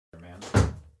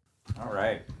All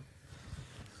right.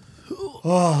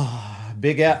 Oh,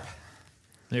 big ep.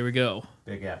 There we go.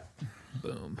 Big ep.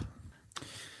 Boom.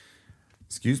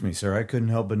 Excuse me, sir. I couldn't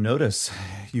help but notice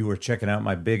you were checking out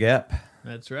my big ep.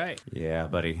 That's right. Yeah,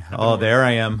 buddy. Oh, there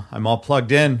I am. I'm all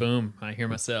plugged in. Boom. I hear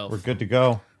myself. We're good to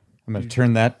go. I'm going to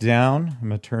turn that down. I'm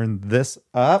going to turn this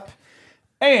up.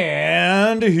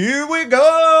 And here we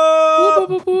go.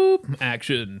 Boop, boop, boop, boop.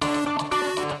 Action.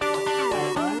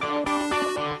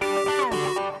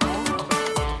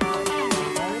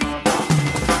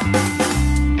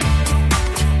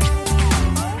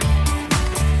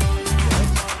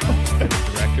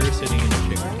 Director sitting in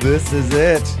a chair. This is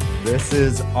it. This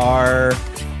is our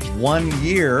 1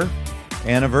 year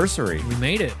anniversary. We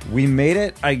made it. We made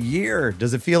it a year.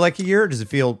 Does it feel like a year? Or does it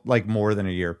feel like more than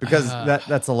a year? Because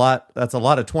that's a lot. That's a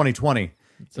lot of 2020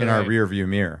 in our rear view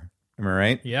mirror. Am I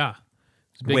right? Yeah.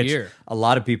 It's a big Which year. a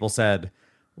lot of people said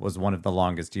was one of the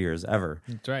longest years ever.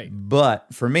 That's right.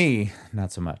 But for me,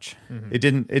 not so much. It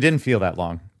didn't feel that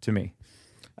long to me.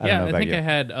 I don't know I about think you. I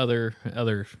had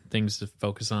other things to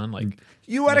focus on. Like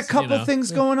You had a couple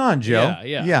things going on, Joe.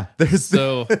 Yeah. There's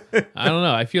So I don't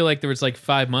know. I feel like there was like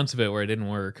 5 months of it where it didn't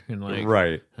work, and like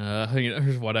right.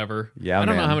 Whatever. Yeah, I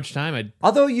don't know man. how much time I.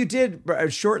 Although you did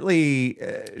shortly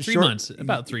 3 months,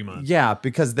 about 3 months. Yeah,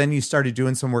 because then you started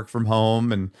doing some work from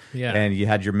home, and you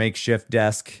had your makeshift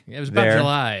desk. It was about there.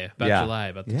 July.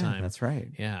 About the time. That's right.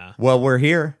 Yeah. Well, we're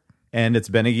here, and it's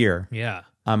been a year. Yeah.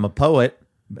 I'm a poet,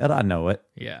 but I know it.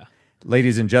 Yeah.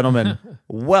 Ladies and gentlemen,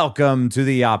 welcome to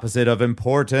the opposite of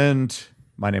important.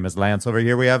 My name is Lance. Over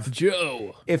here we have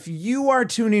Joe. If you are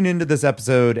tuning into this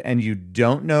episode and you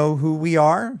don't know who we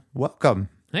are, welcome.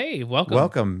 Hey, welcome.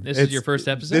 Welcome. This is your first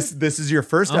episode? This is your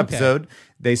first episode.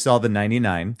 They saw the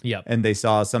 99. Yep. And they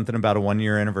saw something about a 1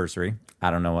 year anniversary. I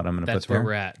don't know what I'm going to put That's there. where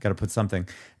we're at. Got to put something.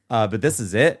 But this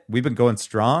is it. We've been going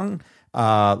strong,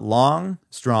 long,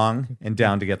 strong, and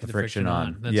down to get the friction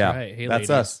on. That's right. Hey, that's ladies.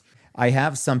 us. I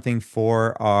have something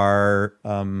for our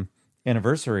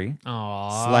anniversary.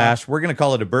 Aww. We're going to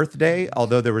call it a birthday,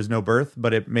 although there was no birth,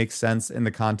 but it makes sense in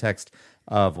the context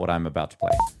of what I'm about to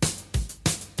play.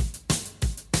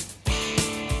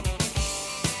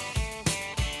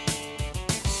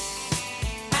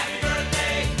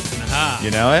 Aha.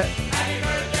 You know it?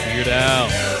 Weird Al.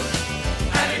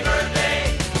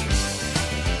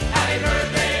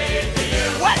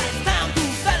 Well, it's time to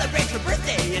celebrate your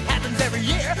birthday. It happens every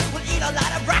year. We'll eat a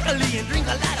lot of broccoli and drink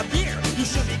a lot of beer. You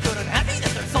should be good and happy that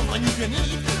there's someone you can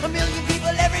eat. 1 million people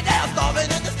every day are starving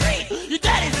in the street. Your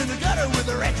daddy's in the gutter with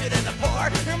the wretched and the poor.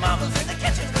 Your mama's in the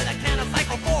kitchen with a can of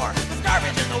Cycle 4. There's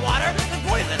garbage in the water and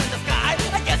poison in the sky.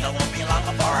 I guess it won't be long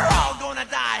before we're all gonna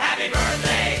die. Happy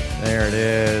birthday! There it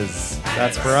is.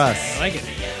 That's for us. I like it.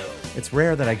 It's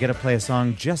rare that I get to play a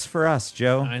song just for us,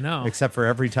 Joe. I know. Except for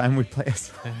every time we play a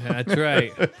song. That's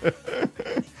right.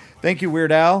 Thank you,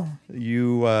 Weird Al.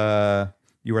 You are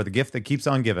the gift that keeps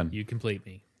on giving. You complete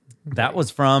me. That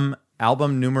was from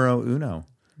album numero uno.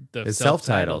 The It's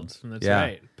self-titled. That's Yeah.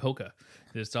 right. Polka.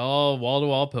 Just all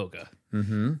wall-to-wall polka.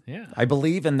 Mm-hmm. Yeah. I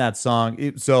believe in that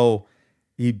song. So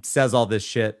he says all this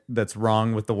shit that's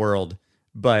wrong with the world,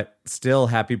 but still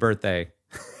happy birthday.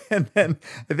 And then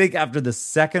I think after the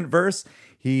second verse,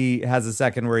 he has a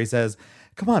second where he says,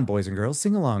 "Come on, boys and girls,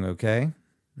 sing along, okay?"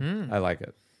 I like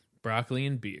it. Broccoli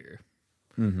and beer.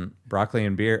 Mm-hmm. Broccoli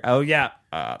and beer. Oh, yeah.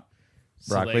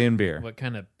 So, Broccoli like, and beer. What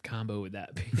kind of combo would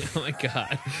that be? Oh, my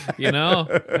God. You know?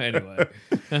 Anyway.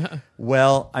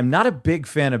 Well, I'm not a big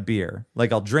fan of beer.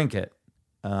 Like, I'll drink it.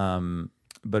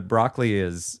 But broccoli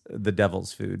is the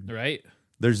devil's food. Right?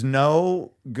 There's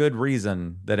no good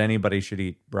reason that anybody should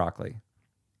eat broccoli.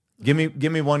 Give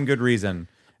me one good reason.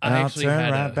 I actually I'll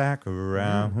turn had right back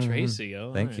around. Tracy.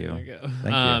 Oh, Thank you. There you go.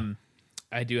 Thank you.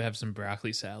 I do have some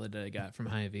broccoli salad that I got from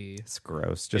Hy-Vee. It's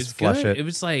gross. Just It's flush good. it. It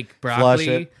was like Flush broccoli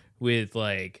it. with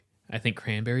like I think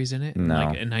cranberries in it. And No.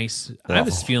 like a nice. I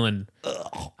was feeling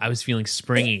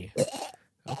springy.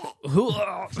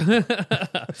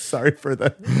 Sorry for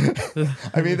the.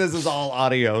 I mean, this is all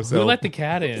audio, so Who let the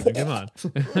cat in? Come on.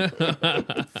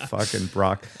 fucking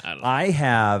Brock. I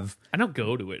don't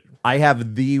go to it. I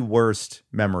have the worst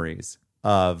memories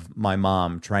of my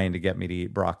mom trying to get me to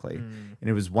eat broccoli. And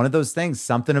it was one of those things,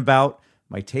 something about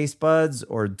my taste buds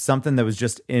or something that was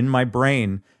just in my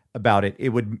brain about it. It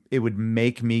would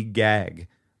make me gag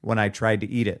when I tried to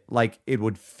eat it. Like it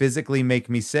would physically make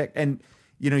me sick. And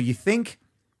you think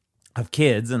of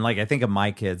kids, and like I think of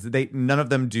my kids, none of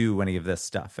them do any of this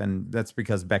stuff. And that's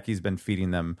because Becky's been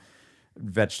feeding them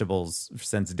vegetables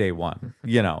since day one.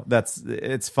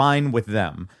 It's fine with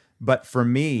them. But for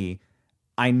me,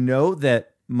 I know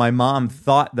that my mom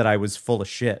thought that I was full of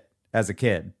shit as a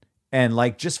kid. and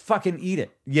like just fucking eat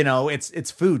it. You know,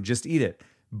 it's food, just eat it.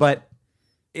 But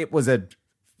it was a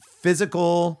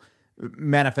physical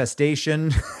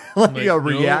manifestation, like a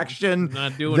reaction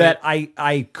not doing that it.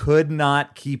 I could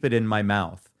not keep it in my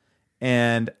mouth.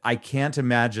 And I can't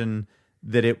imagine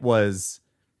that it was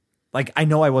like, I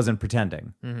know I wasn't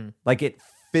pretending. Like it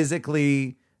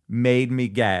physically made me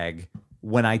gag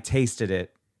when I tasted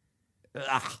it.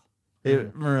 Ugh.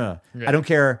 I don't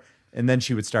care. And then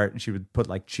she would put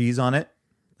like cheese on it,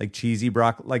 like cheesy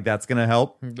broccoli, like that's going to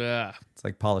help. Ugh. It's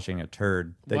like polishing a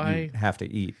turd that you have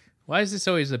to eat. Why is this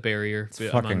always a barrier? It's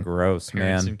fucking gross,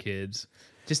 parents man. And kids.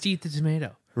 Just eat the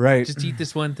tomato. Right. Just eat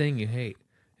this one thing you hate.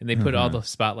 And they put all the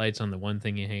spotlights on the one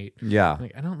thing you hate. Yeah.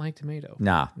 Like, I don't like tomato.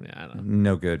 Nah. Yeah, I don't.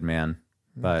 No good, man.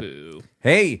 But Boo.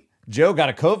 hey, Joe got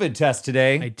a COVID test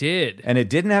today. I did. And it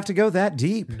didn't have to go that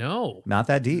deep. No. Not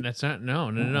that deep. That's not.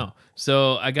 No.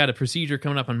 So I got a procedure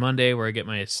coming up on Monday where I get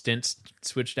my stents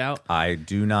switched out. I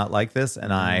do not like this,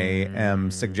 and I am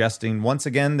suggesting once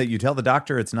again that you tell the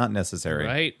doctor it's not necessary.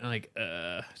 Right? Like,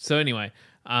 so anyway,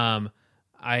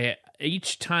 I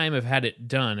each time I've had it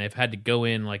done, I've had to go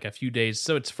in like a few days.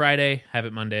 So it's Friday, have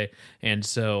it Monday, and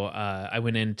so I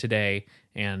went in today,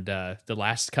 and the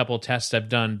last couple tests I've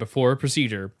done before a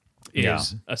procedure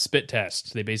is a spit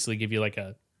test. They basically give you like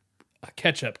a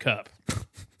ketchup cup.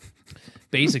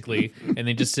 Basically, and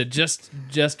they just said, just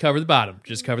cover the bottom.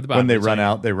 Just cover the bottom. When they run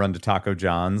out, they run to Taco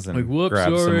John's and like, whoops, grab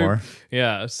some sorry. more.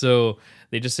 Yeah, so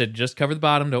they just said, just cover the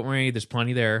bottom. Don't worry, there's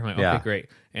plenty there. I'm like, Yeah. okay, great.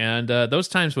 And those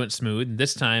times went smooth. And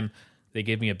this time, they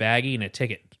gave me a baggie and a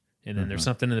ticket. And then there's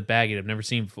something in the baggie that I've never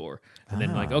seen before. And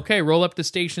then like, okay, roll up to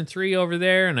station 3 over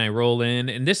there. And I roll in.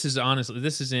 And this is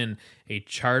in a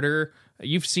charter.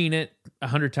 You've seen it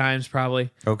 100 times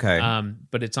probably. Okay.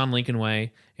 But it's on Lincoln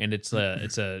Way, and it's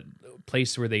a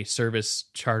place where they service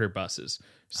charter buses.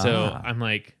 So I'm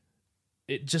like,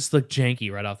 it just looked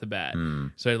janky right off the bat.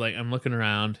 So I'm looking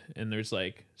around, and there's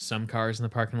like some cars in the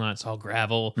parking lot. It's all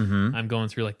gravel. I'm going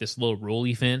through like this little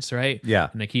rolly fence, right? Yeah.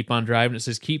 And I keep on driving. It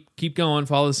says keep going,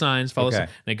 follow the signs, follow. Okay. And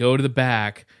I go to the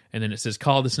back, and then it says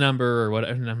call this number or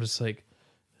whatever. And I'm just like,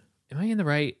 am I in the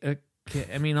right?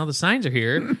 I mean, all the signs are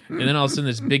here, and then all of a sudden,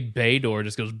 this big bay door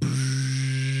just goes.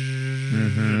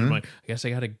 I'm like, I guess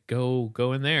I gotta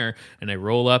go in there, and I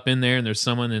roll up in there, and there's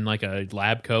someone in like a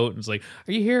lab coat, and it's like,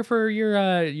 "Are you here for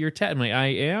your test?" I'm like, "I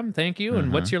am, thank you."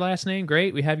 And what's your last name?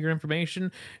 Great, we have your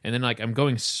information. And then like I'm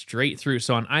going straight through,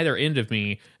 so on either end of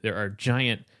me there are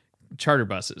giant charter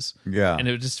buses. Yeah. and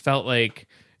it just felt like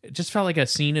a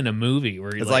scene in a movie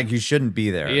where you're It's like you shouldn't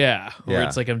be there. yeah, where Yeah.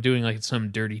 it's like I'm doing like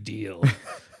some dirty deal.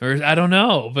 Or I don't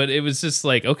know, but it was just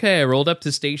like, okay, I rolled up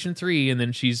to station 3, and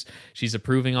then she's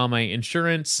approving all my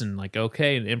insurance and like,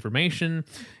 okay, and information.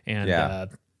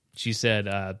 And she said,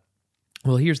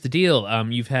 well, here's the deal.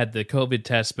 You've had the COVID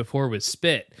test before with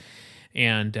spit,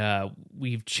 and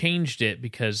we've changed it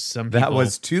because some people... That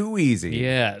was too easy.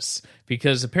 Yes,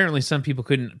 because apparently some people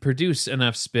couldn't produce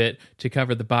enough spit to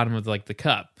cover the bottom of like the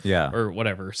cup, or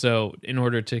whatever. So in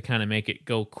order to kind of make it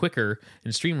go quicker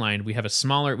and streamlined, we have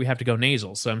to go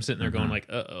nasal. So I'm sitting there going like,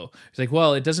 uh-oh. It's like,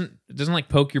 well, it doesn't like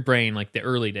poke your brain like the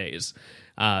early days.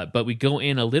 But we go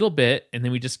in a little bit, and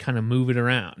then we just kind of move it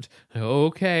around. Like,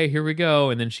 okay, here we go.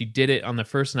 And then she did it on the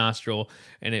first nostril,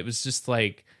 and it was just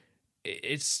like,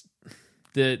 it's...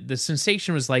 The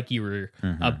sensation was like you were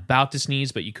about to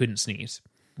sneeze, but you couldn't sneeze.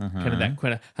 Kind of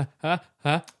that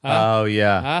Oh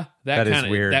yeah. That is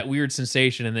weird. That weird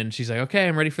sensation. And then she's like, "Okay,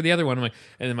 I'm ready for the other one." I'm like,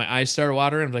 and then my eyes started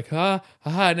watering. I'm like, and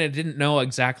I didn't know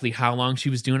exactly how long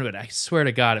she was doing it, but I swear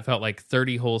to God, it felt like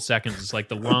 30 whole seconds. It's like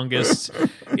the longest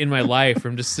in my life.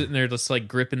 I'm just sitting there, just like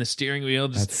gripping the steering wheel.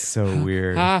 Just, That's so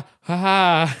weird.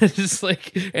 just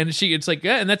like, and it's like,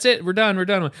 yeah, and that's it. We're done.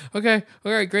 I'm like, okay,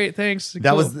 all right, great, thanks. That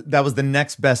Cool. was the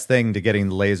next best thing to getting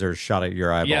lasers shot at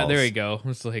your eyeballs. Yeah, there you go.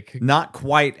 It's like Not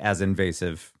quite as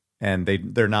invasive, and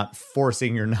they're not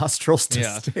forcing your nostrils to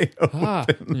stay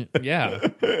open. yeah.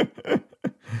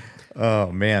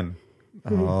 Oh man.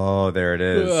 Oh, there it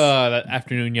is. That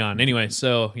afternoon yawn. Anyway,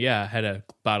 so yeah, I had a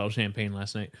bottle of champagne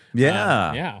last night.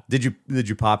 Yeah. Yeah. Did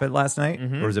you pop it last night,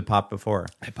 or was it popped before?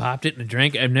 I popped it and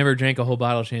drank. I've never drank a whole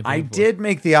bottle of champagne. I before. did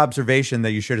make the observation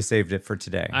that you should have saved it for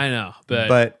today. I know,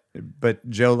 but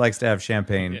Joe likes to have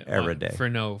champagne every day. for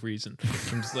no reason.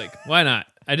 I'm just like, why not?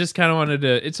 I just kind of wanted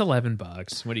to. It's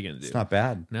 $11. What are you gonna do? It's not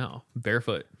bad. No,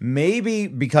 barefoot. Maybe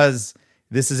because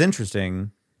this is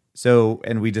interesting. So,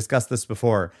 and we discussed this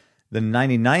before. The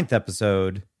 99th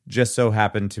episode just so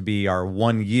happened to be our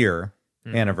 1 year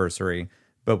anniversary,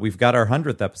 but we've got our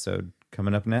 100th episode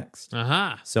coming up next.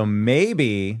 Aha. So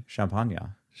maybe champagne.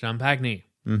 Champagne.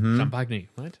 Champagne.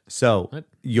 What? So What?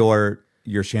 your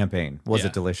your champagne. Was Yeah.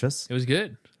 it delicious? It was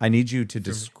good. I need you to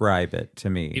describe it to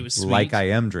me. It was sweet. like I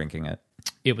am drinking it.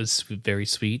 It was very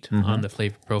sweet on the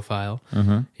flavor profile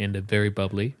and very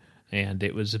bubbly. And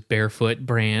it was a Barefoot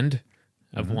brand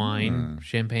of wine,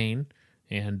 champagne.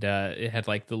 And it had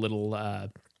like the little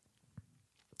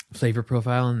flavor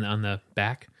profile on the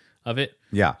back of it.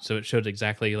 Yeah. So it showed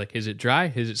exactly like, is it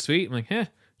dry? Is it sweet? I'm like,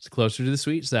 it's closer to the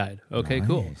sweet side. Okay,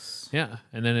 cool. Yeah.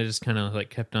 And then it just kind of like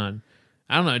kept on.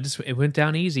 I don't know. It went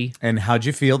down easy. And how'd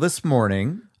you feel this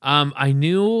morning? I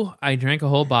knew I drank a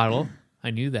whole bottle. I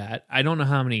knew that. I don't know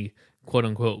how many quote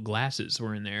unquote glasses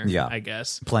were in there. Yeah. I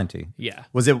guess. Plenty. Yeah.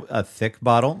 Was it a thick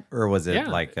bottle or was it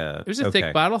like a... It was a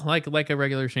thick bottle, like a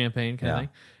regular champagne kind of thing.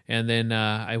 And then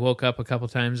I woke up a couple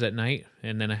times at night,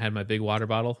 and then I had my big water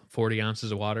bottle, 40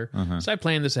 ounces of water. So I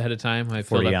planned this ahead of time.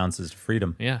 40 ounces to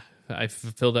freedom. Yeah. I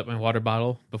filled up my water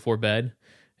bottle before bed,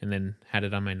 and then had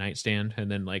it on my nightstand. And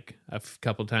then like a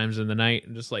couple times in the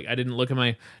night, just like I didn't open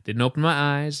my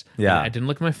eyes. Yeah. I didn't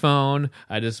look at my phone.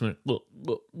 I just went, look.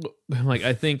 Like,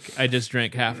 I think I just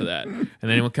drank half of that. And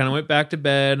then it kind of went back to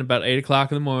bed about 8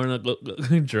 o'clock in the morning,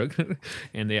 like, drunk.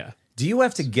 And yeah. Do you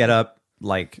have to get up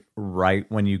like right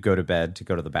when you go to bed to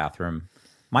go to the bathroom?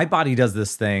 My body does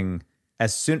this thing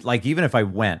as soon, like even if I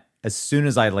went, as soon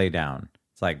as I lay down,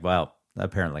 it's like, well,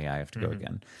 apparently I have to go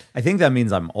again. I think that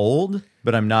means I'm old,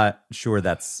 but I'm not sure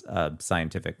that's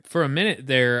scientific. For a minute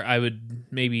there, I would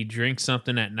maybe drink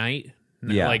something at night.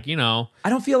 Yeah. Like, I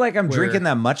don't feel like I'm drinking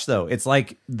that much though. It's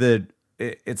like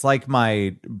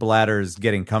my bladder's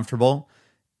getting comfortable,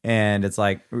 and it's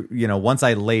like, once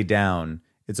I lay down,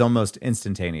 it's almost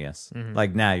instantaneous.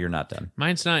 Like, nah, you're not done.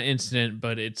 Mine's not instant,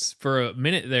 but it's for a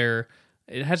minute there.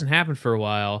 It hasn't happened for a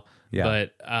while. Yeah.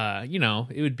 But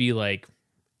it would be like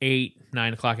 8,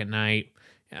 9 o'clock at night.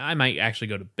 I might actually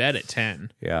go to bed at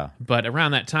 10. Yeah. But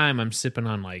around that time, I'm sipping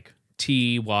on like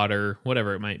tea, water,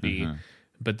 whatever it might be.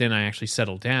 But then I actually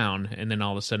settle down, and then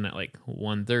all of a sudden at like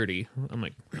 1:30, I'm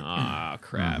like,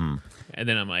 crap. And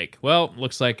then I'm like, well,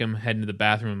 looks like I'm heading to the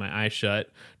bathroom with my eyes shut,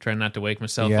 trying not to wake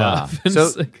myself up.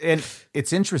 And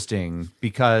it's interesting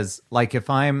because like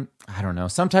if I don't know,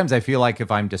 sometimes I feel like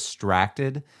if I'm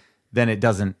distracted, then it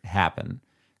doesn't happen.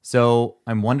 So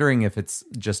I'm wondering if it's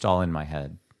just all in my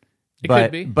head. It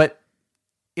could be. But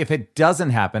if it doesn't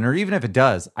happen, or even if it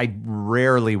does, I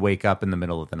rarely wake up in the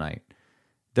middle of the night.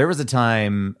 There was a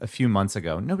time a few months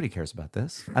ago, nobody cares about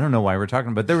this. I don't know why we're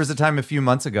talking, but there was a time a few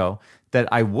months ago that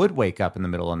I would wake up in the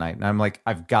middle of the night, and I'm like,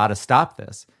 I've got to stop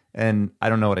this. And I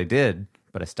don't know what I did,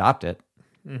 but I stopped it.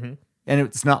 And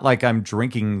it's not like I'm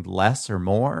drinking less or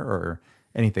more or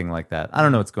anything like that. I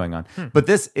don't know what's going on. But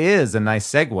this is a nice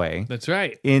segue. That's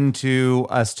right. Into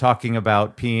us talking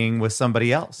about peeing with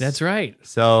somebody else. That's right.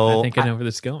 So I think I know where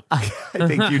this is going. I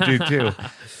think you do too.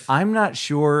 I'm not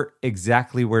sure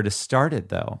exactly where to start it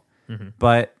though.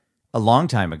 But a long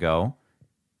time ago,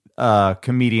 a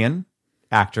comedian,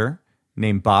 actor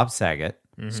named Bob Saget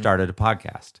started a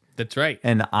podcast. That's right.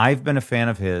 And I've been a fan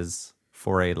of his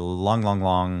for a long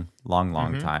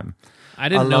time. I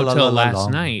didn't know till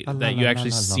last night that you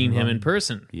actually seen him in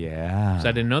person. Yeah. So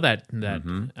I didn't know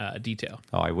that detail.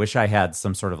 Oh, I wish I had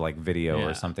some sort of like video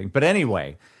or something. But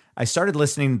anyway, I started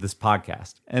listening to this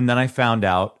podcast, and then I found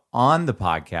out on the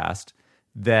podcast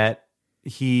that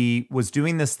he was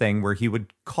doing this thing where he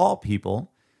would call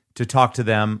people to talk to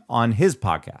them on his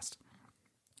podcast.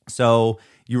 So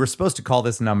you were supposed to call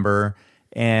this number,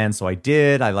 and so I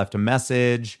did. I left a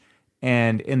message.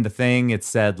 And in the thing, it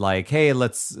said like, "Hey,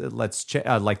 let's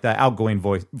like the outgoing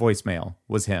voicemail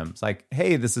was him. It's like,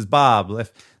 "Hey, this is Bob.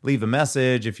 Leave a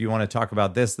message if you want to talk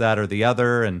about this, that, or the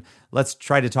other, and let's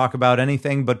try to talk about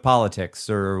anything but politics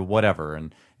or whatever."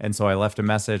 And so I left a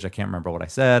message. I can't remember what I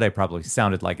said. I probably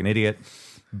sounded like an idiot,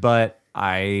 but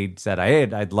I said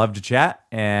I'd love to chat,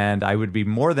 and I would be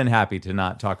more than happy to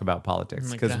not talk about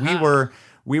politics because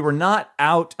we were not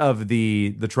out of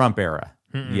the Trump era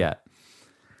yet.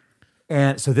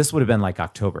 And so this would have been like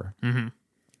October.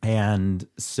 And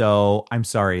so I'm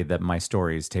sorry that my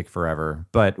stories take forever,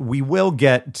 but we will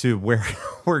get to where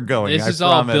we're going. This is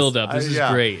all build up. This is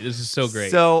great. This is so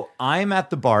great. So I'm at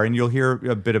the bar, and you'll hear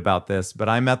a bit about this, but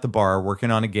I'm at the bar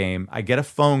working on a game. I get a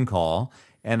phone call,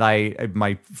 and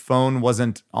my phone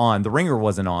wasn't on. The ringer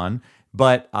wasn't on,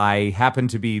 but I happened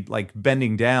to be like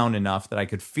bending down enough that I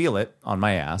could feel it on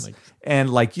my ass. And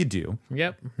like you do.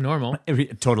 Yep, normal.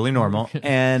 Totally normal.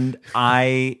 And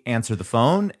I answered the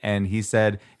phone, and he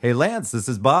said, "Hey, Lance, this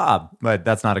is Bob." But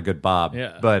that's not a good Bob.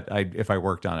 Yeah. But if I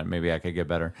worked on it, maybe I could get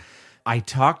better. I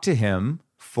talked to him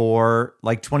for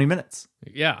like 20 minutes.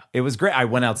 Yeah. It was great. I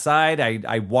went outside.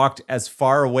 I walked as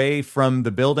far away from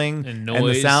the building and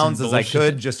the sounds and as I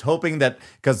could, just hoping that,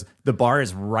 because the bar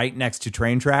is right next to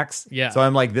train tracks. Yeah. So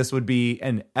I'm like, this would be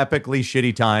an epically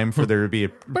shitty time for there to be a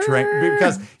train.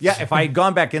 Because, if I had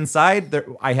gone back inside,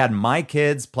 I had my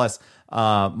kids plus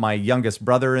my youngest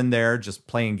brother in there just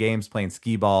playing games, playing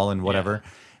skee ball and whatever.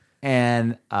 Yeah.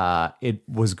 And it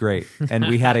was great. And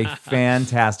we had a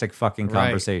fantastic fucking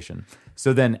conversation. Right.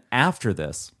 So then after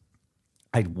this,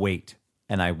 I'd wait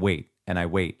and I wait and I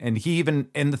wait. And he even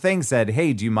in the thing said,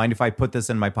 hey, do you mind if I put this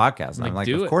in my podcast? And I'm like,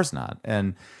 of course not.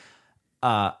 And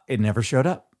it never showed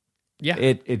up. Yeah.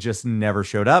 It just never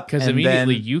showed up. Because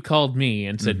immediately you called me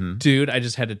and said, dude, I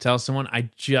just had to tell someone I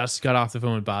just got off the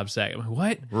phone with Bob Saget. I'm like,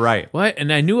 what? Right. What?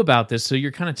 And I knew about this, so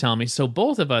you're kind of telling me. So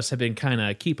both of us have been kind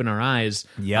of keeping our eyes.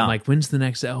 Yeah. I'm like, when's the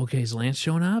next? Okay, is Lance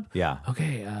showing up? Yeah.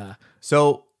 Okay.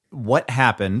 So what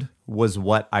happened was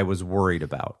what I was worried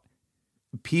about.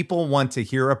 People want to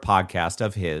hear a podcast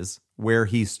of his where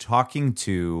he's talking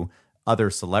to other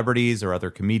celebrities or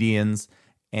other comedians,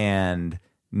 and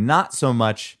not so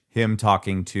much him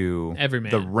talking to Every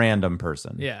man. The random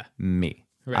person. Yeah. Me.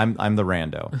 Right. I'm the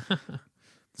rando.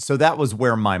 So that was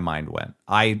where my mind went.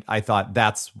 I thought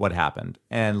that's what happened.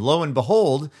 And lo and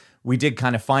behold, we did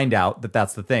kind of find out that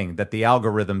that's the thing, that the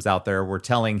algorithms out there were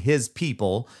telling his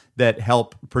people that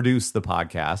help produce the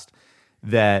podcast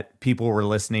that people were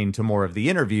listening to more of the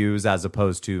interviews as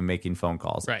opposed to making phone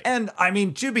calls. Right. And I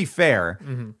mean, to be fair,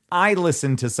 I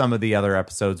listened to some of the other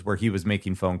episodes where he was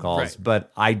making phone calls,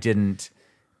 but I didn't.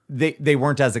 They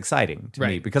weren't as exciting to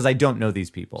me because I don't know these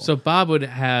people. So Bob would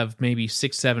have maybe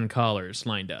 6-7 callers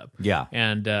lined up. Yeah.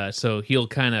 And so he'll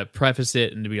kind of preface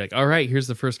it and be like, all right, here's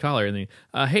the first caller. And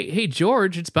then, hey,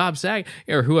 George, it's Bob Saget,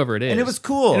 or whoever it is. And it was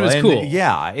cool. And it was cool.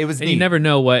 Yeah, it was and neat. you never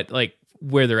know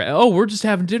where they're at. Oh, we're just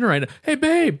having dinner right now. Hey,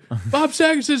 babe, Bob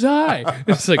Saget says hi.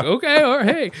 It's like, okay, or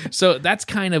hey. So that's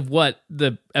kind of what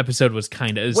the episode was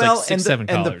kind of. It was like 6-7 callers.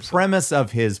 And the premise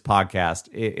of his podcast,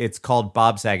 it's called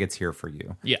Bob Saget's Here For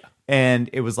You. Yeah. And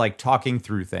it was like talking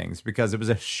through things because it was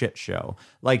a shit show.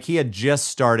 Like he had just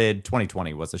started,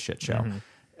 2020 was a shit show.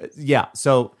 Yeah,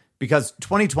 so because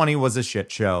 2020 was a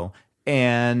shit show,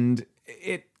 and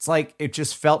it's like it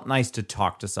just felt nice to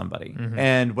talk to somebody.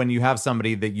 And when you have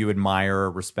somebody that you admire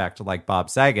or respect, like Bob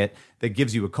Saget, that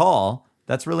gives you a call,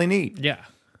 that's really neat. Yeah.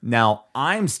 Now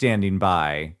I'm standing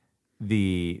by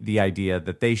the idea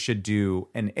that they should do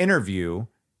an interview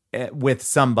with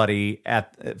somebody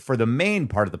for the main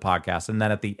part of the podcast, and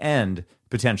then at the end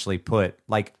potentially put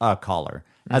like a caller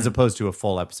as opposed to a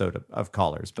full episode of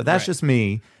callers. But that's just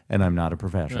me, and I'm not a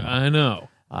professional. I know.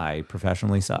 I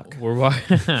professionally suck. We're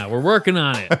working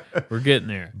on it. We're getting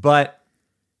there. But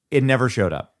it never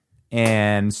showed up,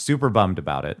 and super bummed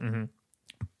about it.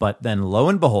 But then lo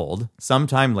and behold,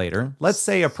 sometime later, let's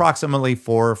say approximately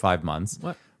 4 or 5 months,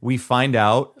 we find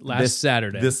out this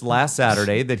last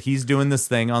Saturday that he's doing this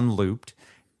thing on Looped,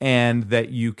 and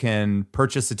that you can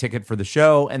purchase a ticket for the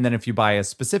show. And then if you buy a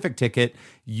specific ticket,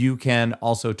 you can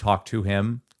also talk to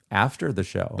him after the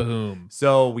show. Boom.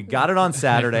 So we got it on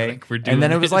Saturday, and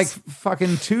then it was like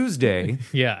fucking Tuesday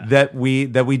that we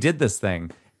did this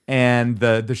thing. And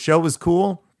the show was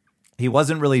cool. He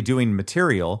wasn't really doing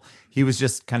material. He was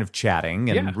just kind of chatting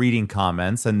and reading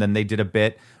comments. And then they did a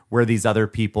bit where these other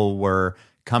people were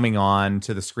coming on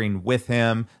to the screen with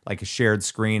him, like a shared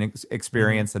screen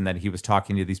experience. And then he was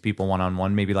talking to these people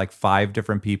one-on-one, maybe like 5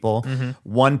 different people.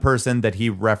 One person that he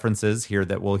references here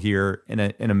that we'll hear in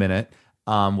a minute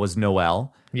was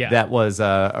Noelle. Yeah. That was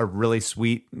a really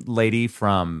sweet lady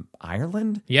from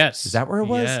Ireland. Yes. Is that where it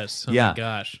was? Yes. Oh my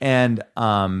gosh. And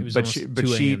but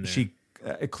she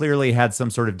clearly had some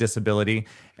sort of disability,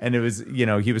 and it was,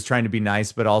 he was trying to be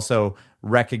nice, but also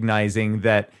recognizing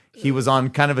that he was on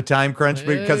kind of a time crunch,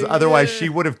 because otherwise she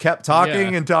would have kept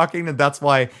talking and talking. And that's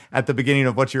why at the beginning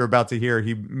of what you're about to hear,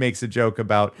 he makes a joke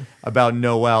about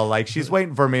Noelle, like, she's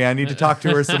waiting for me, I need to talk to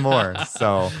her some more.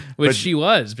 So, she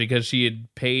was, because she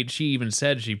had paid. She even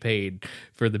said she paid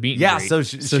for the meet and yeah, greet.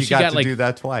 so she got to do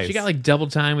that twice. She got like double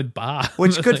time with Bob,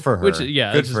 which good for her.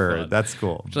 Good for her. Fun. That's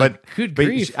cool. But good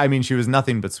grief. She was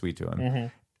nothing but sweet to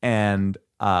him. And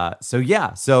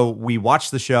so we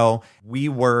watched the show. We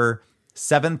were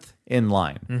 7th in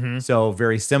line. So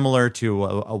very similar to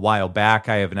a while back.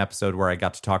 I have an episode where I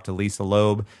got to talk to Lisa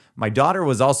Loeb. My daughter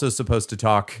was also supposed to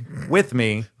talk with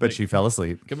me, but she fell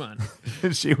asleep. Come on.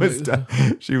 She was done.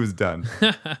 She was done.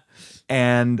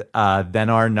 And then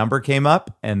our number came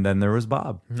up, and then there was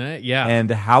Bob. Yeah. And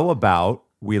how about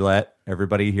we let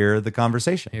everybody hear the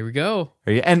conversation? Here we go.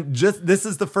 And this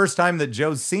is the first time that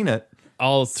Joe's seen it.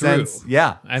 all through.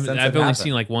 I've only happened.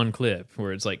 seen like one clip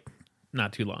where it's like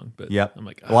not too long, but I'm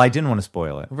like, well, I didn't want to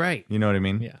spoil it. Right. You know what I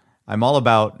mean? Yeah. I'm all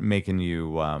about making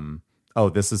you, oh,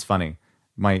 this is funny.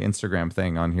 My Instagram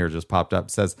thing on here just popped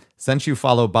up. Says, since you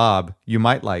follow Bob, you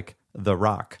might like The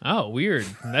Rock. Oh, weird.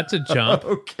 That's a jump.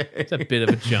 Okay. It's a bit of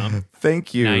a jump.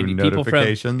 Thank you,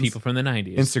 notifications. People from the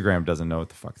 90s. Instagram doesn't know what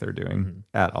the fuck they're doing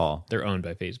at all. They're owned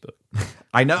by Facebook.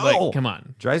 I know. Like, come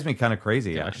on. Drives me kind of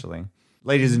crazy, actually.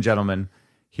 Ladies and gentlemen,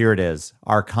 here it is.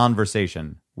 Our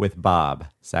conversation with Bob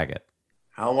Saget.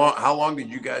 How long did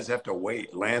you guys have to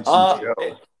wait, Lance and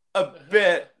Joe? A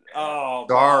bit. Oh,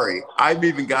 sorry. I've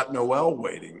even got Noel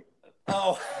waiting.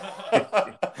 Oh,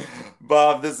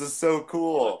 Bob, this is so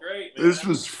cool. Great, this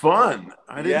was fun.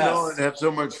 I didn't know I'd have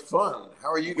so much fun.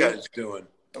 How are you guys doing?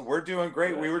 We're doing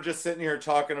great. We were just sitting here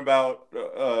talking about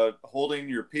holding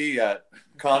your pee at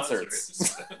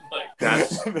concerts.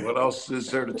 That's what else is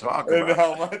there to talk about? And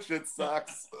how much it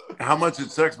sucks. How much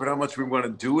it sucks, but how much we want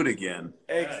to do it again.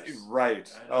 Right.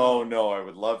 Oh, no, I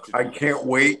would love to. I can't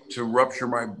wait to rupture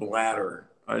my bladder.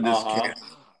 I just can't.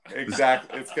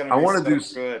 Exactly. It's going to be I want to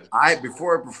so good.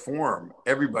 Before I perform,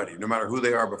 everybody, no matter who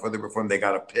they are, before they perform, they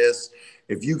got to piss.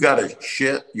 If you got to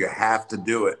shit, you have to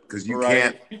do it because you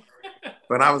can't.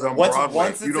 When I was on Broadway,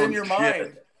 once it's in your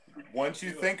mind, once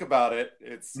you think about it,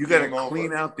 you got to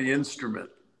clean out the instrument.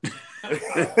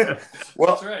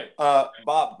 Well, that's right.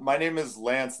 Bob, my name is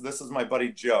Lance. This is my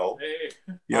buddy Joe. Hey.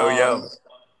 Yo.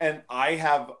 And I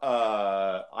have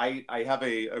I have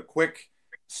a quick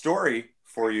story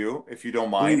for you, if you don't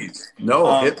mind. Please.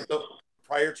 No. So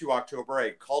prior to October,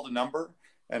 I called a number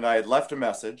and I had left a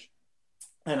message.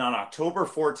 And on October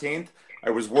 14th,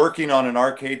 I was working on an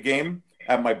arcade game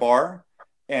at my bar,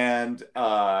 and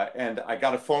I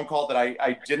got a phone call that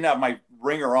I didn't have my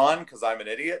ringer on because I'm an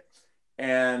idiot,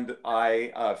 and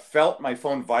I felt my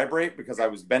phone vibrate because I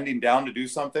was bending down to do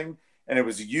something, and it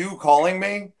was you calling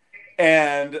me,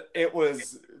 and it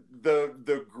was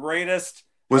the greatest.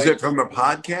 Was it from a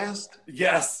podcast?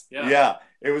 Yes, yeah.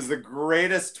 It was the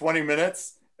greatest 20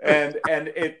 minutes. And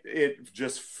it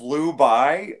just flew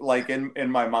by like in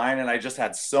my mind, and I just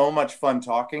had so much fun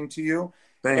talking to you.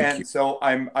 Thank you. So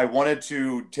I wanted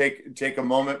to take a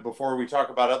moment before we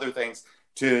talk about other things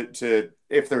to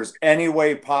if there's any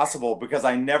way possible, because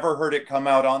I never heard it come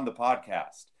out on the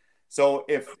podcast. So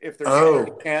if there's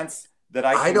any chance that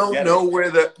I don't know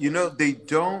where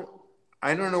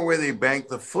I don't know where they bank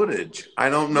the footage. I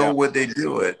don't know where they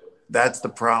do it. That's the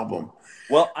problem.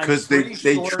 Well, because they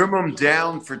trim them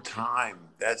down for time.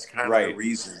 That's kind of the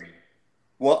reason.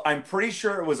 Well, I'm pretty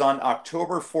sure it was on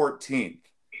October 14th.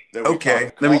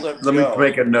 Okay, let me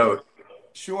make a note.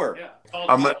 Sure. Yeah,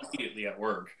 I'm immediately at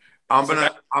work. I'm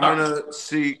gonna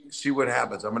see what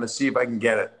happens. I'm gonna see if I can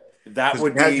get it. That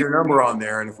would have your number on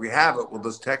there, and if we have it, we'll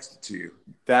just text it to you.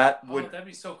 That'd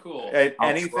be so cool.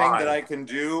 Anything that I can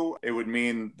do, it would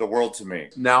mean the world to me.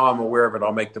 Now I'm aware of it.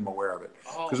 I'll make them aware of it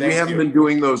because we haven't been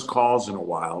doing those calls in a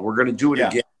while. We're going to do it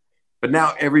again, but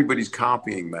now everybody's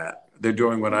copying that. They're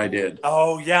doing what I did.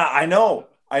 Oh yeah, I know,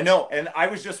 and I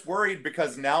was just worried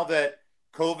because now that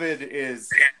COVID is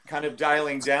kind of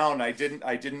dialing down, I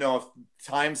didn't know if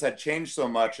times had changed so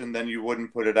much, and then you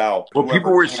wouldn't put it out. Well,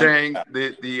 people were saying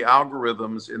the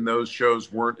algorithms in those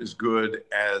shows weren't as good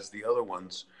as the other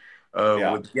ones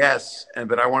with guests,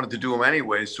 but I wanted to do them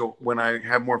anyway. So when I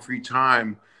have more free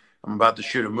time, I'm about to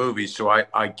shoot a movie, so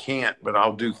I can't, but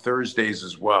I'll do Thursdays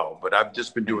as well. But I've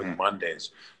just been doing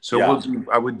Mondays, so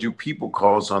I would do people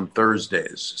calls on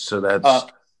Thursdays. So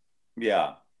that's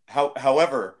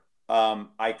However,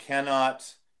 I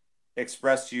cannot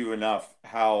express to you enough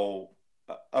how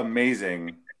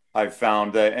amazing I've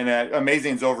found that, and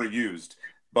amazing is overused,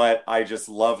 but I just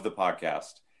love the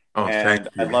podcast. Oh, and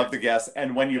thank you. I love the guests.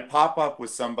 And when you pop up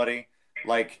with somebody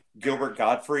like Gilbert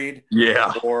Gottfried,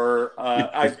 or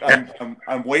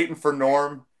I'm waiting for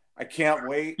Norm. I can't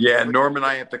wait. Yeah, Norm and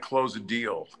I have to close a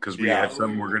deal because we have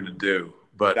something we're going to do.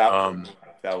 But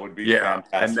that would be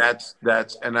fantastic. And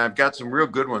that's and I've got some real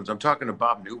good ones. I'm talking to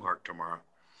Bob Newhart tomorrow.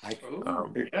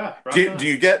 Do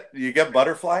you get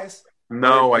butterflies?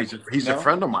 No, he's a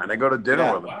friend of mine. I go to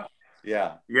dinner with him. Wow.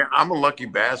 Yeah. I'm a lucky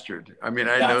bastard. I mean,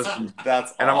 I know some.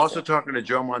 That's and I'm also talking to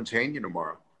Joe Mantegna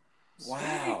tomorrow.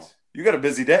 Wow, you got a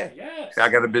busy day. Yes. I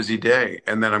got a busy day,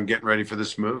 and then I'm getting ready for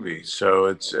this movie, so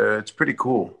it's pretty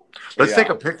cool. Let's take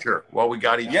a picture while we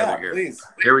got each other here. Please.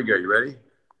 Here we go. You ready?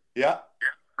 Yeah.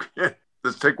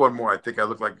 Let's take one more. I think I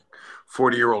look like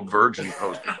 40-year-old virgin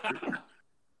posting.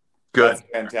 Good. That's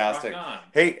fantastic.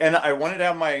 Hey, and I wanted to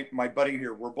have my buddy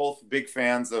here. We're both big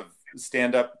fans of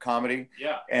stand-up comedy.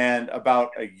 Yeah. And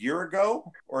about a year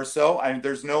ago or so, I mean,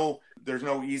 there's no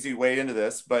easy way into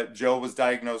this, but Joe was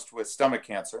diagnosed with stomach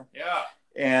cancer. Yeah.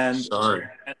 And sorry.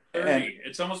 At 30,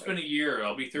 it's almost been a year.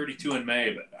 I'll be 32 in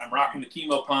May, but I'm rocking the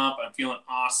chemo pump. I'm feeling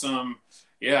awesome.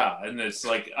 Yeah, and it's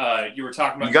like you were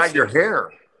talking about. You got your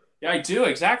hair. Yeah, I do,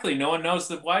 exactly. No one knows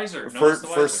the wiser.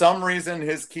 For some reason,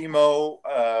 his chemo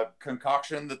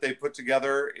concoction that they put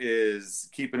together is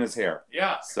keeping his hair.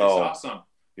 Yeah, so it's awesome.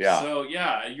 Yeah. So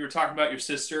yeah, you were talking about your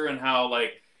sister and how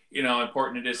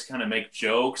important it is to kind of make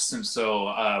jokes, and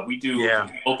so we do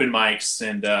open mics,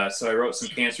 and so I wrote some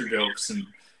cancer jokes and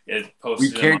it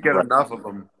posted. We can't get enough of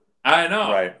them. I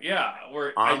know. Right. Yeah.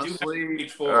 Honestly, I do have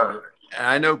page 4.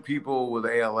 I know people with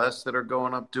ALS that are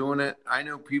going up doing it. I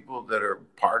know people that are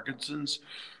Parkinson's.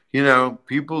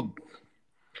 People.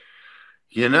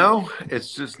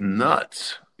 It's just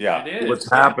nuts. Yeah. It is.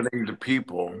 What's happening to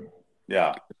people.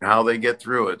 Yeah. How they get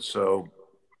through it. So,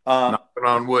 knocking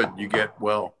on wood, you get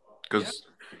well because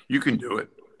you can do it.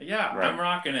 Yeah, right. I'm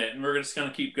rocking it, and we're just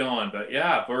gonna keep going. But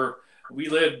yeah, we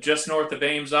live just north of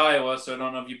Ames, Iowa. So I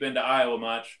don't know if you've been to Iowa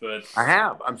much, but I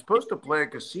have. I'm supposed to play a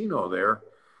casino there.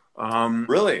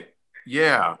 Really?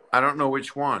 Yeah, I don't know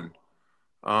which one.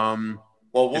 Well,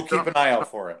 we'll keep an eye out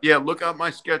for it. Yeah, look out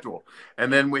my schedule,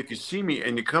 and then if you see me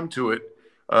and you come to it,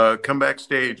 come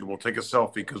backstage and we'll take a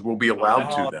selfie because we'll be allowed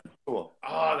to then. Cool.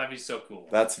 Oh, that'd be so cool.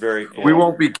 That's very cool. We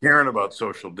won't be caring about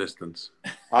social distance.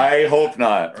 I hope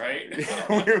not. Right?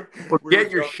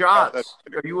 Get your shots.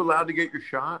 Are you allowed to get your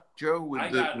shot, Joe?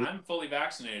 I'm fully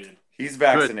vaccinated. He's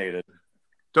vaccinated.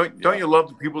 Don't you love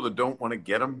the people that don't want to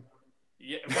get them?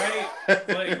 Yeah,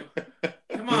 right.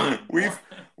 Come on.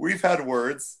 We've had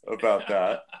words about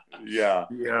that. Yeah.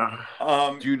 Yeah.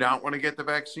 Do you not want to get the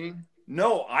vaccine?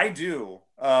 No, I do.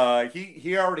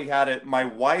 He already had it. My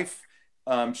wife,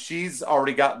 she's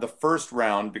already got the first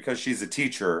round because she's a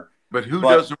teacher. But who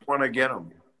doesn't want to get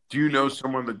them? Do you know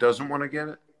someone that doesn't want to get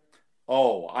it?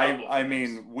 Oh, I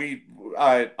mean,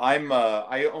 I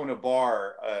own a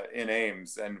bar in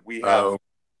Ames, and we have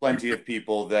plenty of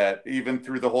people that even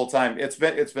through the whole time, it's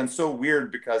been so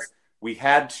weird because we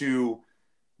had to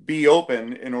be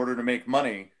open in order to make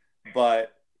money,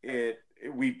 but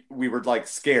we were like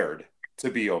scared to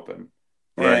be open.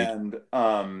 Right. And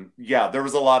there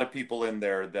was a lot of people in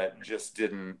there that just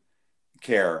didn't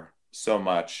care so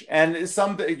much. And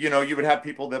some, you would have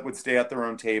people that would stay at their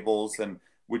own tables and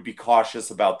would be cautious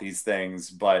about these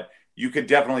things, but you could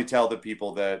definitely tell the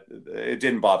people that it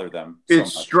didn't bother them.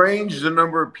 It's strange the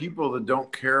number of people that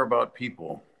don't care about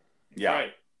people. Yeah.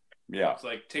 Right. Yeah. It's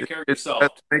like, take care of yourself.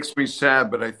 That makes me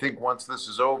sad, but I think once this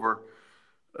is over,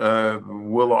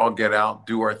 we'll all get out,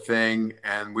 do our thing,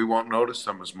 and we won't notice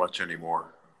them as much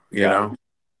anymore. You know?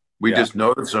 We just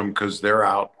notice them because they're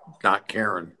out not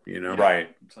caring,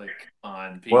 Right. It's like, come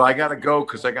on, people. Well, I got to go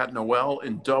because I got Noelle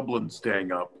in Dublin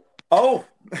staying up. Oh,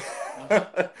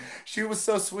 she was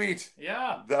so sweet.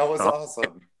 Yeah. That was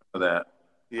awesome. For that.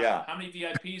 Yeah. How many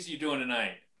VIPs are you doing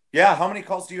tonight? Yeah. How many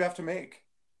calls do you have to make?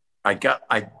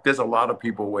 There's a lot of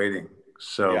people waiting.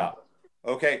 So yeah.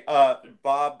 Okay.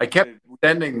 Bob. I kept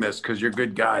sending this because you're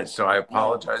good guys. So I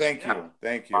apologize. Thank you.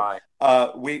 Thank you. Bye.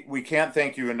 We can't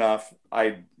thank you enough.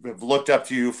 I have looked up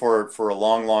to you for a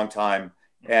long, long time.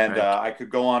 And I could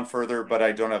go on further, but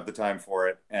I don't have the time for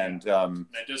it. And I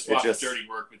just watched Dirty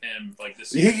Work with him like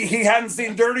this. He hadn't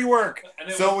seen Dirty Work,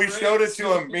 so we showed it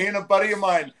to him. Me and a buddy of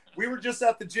mine. We were just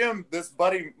at the gym. This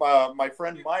buddy, my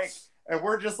friend Mike, and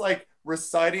we're just like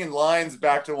reciting lines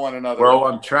back to one another. Well,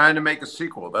 I'm trying to make a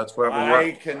sequel. That's what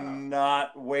I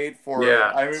cannot wait for it.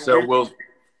 Yeah. I mean, so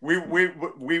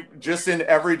we just in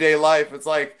everyday life, it's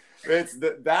like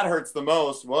that hurts the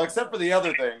most. Well, except for the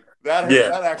other thing. That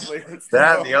actually hurts.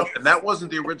 And that wasn't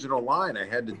the original line. I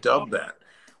had to dub that.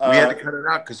 We had to cut it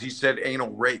out because he said anal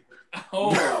rape.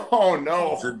 Oh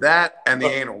no! So that and the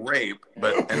anal rape,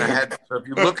 so if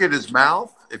you look at his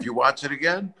mouth, if you watch it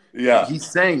again, he's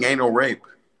saying anal rape.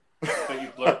 But you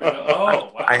blurred it out.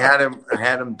 Oh, wow. I had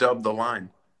him dub the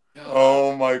line.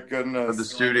 Oh my goodness! For the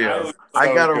studio, I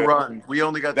gotta run. We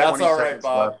only got 20 all right, seconds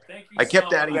Bob. left. Thank you I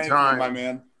kept adding time. my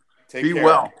man. Be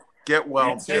well. Get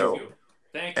well, Joe.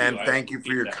 Thank you. And thank you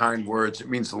for your kind words. It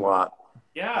means a lot.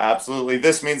 Yeah. Absolutely.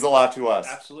 This means a lot to us.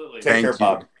 Absolutely. Take care,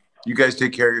 Bob. You guys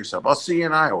take care of yourself. I'll see you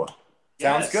in Iowa.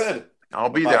 Sounds good. I'll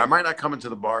be there. I might not come into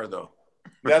the bar, though.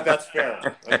 That's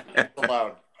fair. That's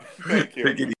allowed. Thank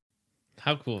you.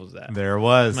 How cool was that? There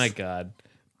was. My God.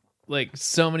 Like,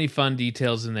 so many fun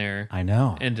details in there. I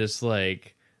know. And just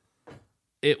like,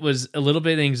 it was a little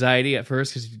bit of anxiety at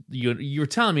first because you were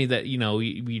telling me that,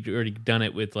 we'd already done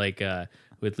it with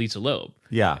with Lisa Loeb.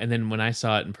 Yeah. And then when I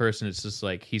saw it in person, it's just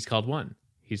like, he's called one.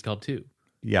 He's called 2.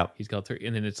 Yep. He's called 3.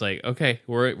 And then it's like, okay,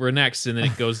 we're next. And then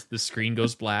it goes, the screen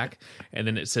goes black. And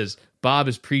then it says, Bob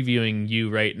is previewing you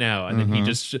right now. And then he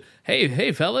just,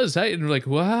 hey, fellas. And we're like,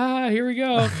 wow, here we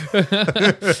go.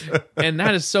 And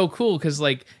that is so cool because,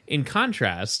 like, in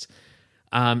contrast,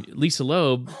 Lisa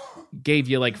Loeb gave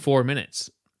you like 4 minutes.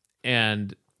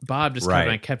 And Bob just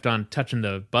kind of kept on touching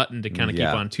the button to kind of keep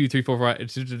on 2, 3, 4, 5,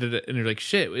 and you're like,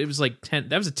 shit, it was like 10.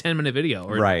 That was a 10-minute video,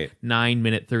 or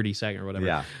 9-minute 30-second or whatever.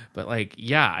 Yeah. But like,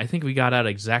 yeah, I think we got out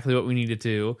exactly what we needed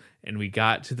to, and we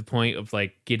got to the point of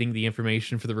like getting the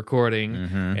information for the recording,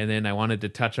 and then I wanted to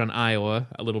touch on Iowa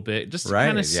a little bit, just to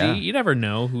kind of see. You never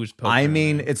know who's poking. I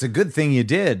mean, it's a good thing you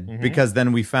did because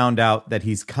then we found out that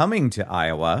he's coming to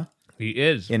Iowa. He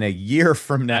is. In a year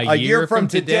from now. A year from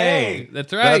today.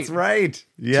 That's right. That's right.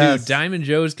 Yes. To Diamond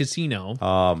Joe's Casino.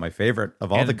 Oh, my favorite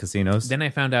of all the casinos. Then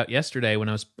I found out yesterday when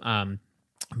I was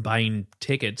buying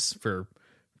tickets for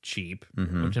cheap,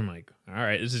 which I'm like, all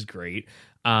right, this is great.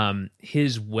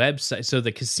 His website, so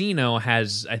the casino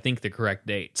has, I think, the correct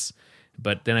dates.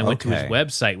 But then I went to his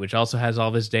website, which also has all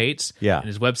of his dates. Yeah. And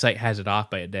his website has it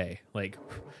off by a day. Like...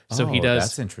 So he does.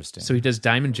 That's interesting. So he does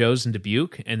Diamond Joe's in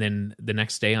Dubuque, and then the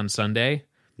next day on Sunday,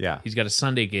 he's got a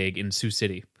Sunday gig in Sioux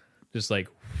City, just like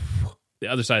the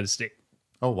other side of the state.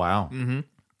 Oh wow!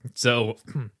 So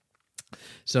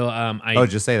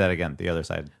just say that again. The other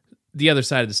side. The other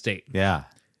side of the state. Yeah.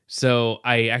 So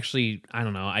I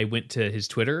don't know. I went to his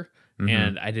Twitter.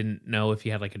 And I didn't know if he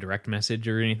had like a direct message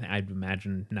or anything. I'd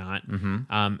imagine not.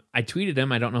 I tweeted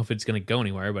him. I don't know if it's going to go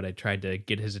anywhere, but I tried to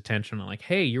get his attention. I'm like,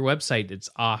 hey, your website, it's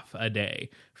off a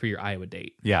day for your Iowa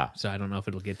date. Yeah. So I don't know if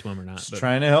it'll get to him or not. Just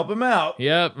trying to help him out.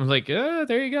 Yep. I was like,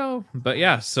 there you go. But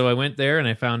yeah, so I went there and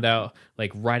I found out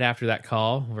like right after that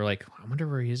call, we're like, I wonder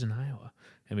where he is in Iowa.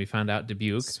 And we found out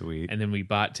Dubuque. Sweet. And then we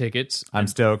bought tickets. I'm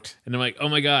stoked. And I'm like, oh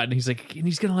my God. And he's like, and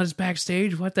he's going to let us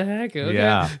backstage? What the heck? Okay.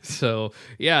 Yeah. So,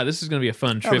 yeah, this is going to be a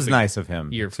fun trip. That was nice of him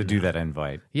to do that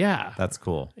invite. Yeah. That's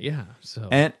cool. Yeah. So,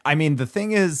 and I mean, the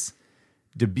thing is,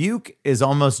 Dubuque is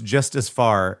almost just as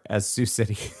far as Sioux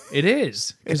City. It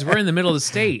is, because we're in the middle of the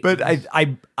state. But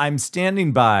I'm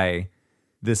standing by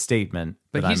this statement.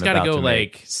 But he's got to go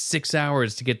like 6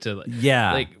 hours to get to.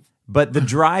 But the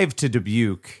drive to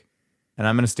Dubuque, and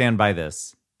I'm going to stand by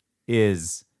this,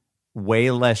 is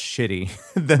way less shitty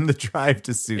than the drive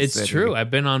to Sioux City. It's true. I've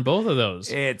been on both of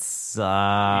those. It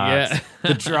sucks. Yeah.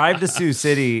 The drive to Sioux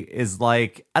City is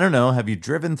like, I don't know, have you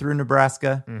driven through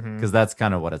Nebraska? Because that's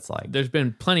kind of what it's like. There's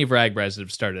been plenty of rag rides that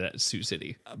have started at Sioux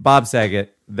City. Bob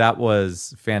Saget, that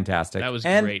was fantastic. That was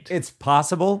and great. It's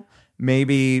possible,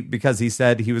 maybe because he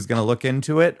said he was going to look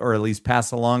into it or at least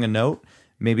pass along a note,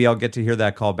 maybe I'll get to hear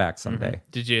that call back someday.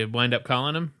 Did you wind up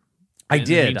calling him? I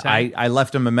did. I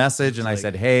left him a message and I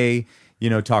said, hey,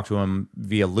 talk to him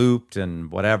via Looped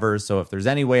and whatever. So if there's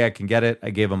any way I can get it, I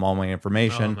gave him all my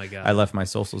information. Oh my God. I left my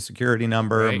social security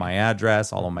number, my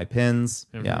address, all of my pins.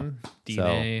 Yeah.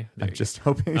 DNA. So I'm just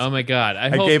hoping. Oh my God.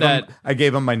 I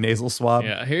gave him my nasal swab.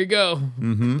 Yeah. Here you go.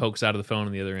 Pokes out of the phone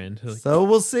on the other end. So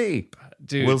we'll see.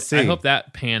 Dude, we'll see. I hope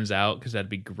that pans out because that'd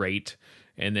be great.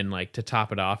 And then like to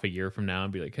top it off a year from now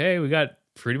and be like, hey, we got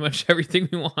pretty much everything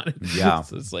we wanted. Yeah.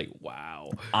 So it's like,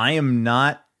 wow. I am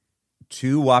not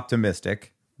too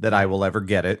optimistic that I will ever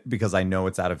get it because I know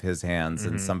it's out of his hands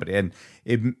and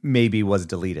it maybe was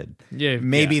deleted. Yeah.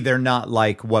 Maybe they're not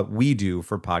like what we do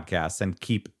for podcasts and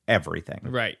keep everything.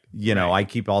 Right. I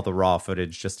keep all the raw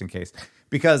footage just in case.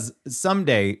 Because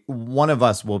someday one of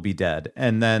us will be dead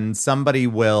and then somebody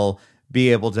will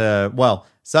be able to,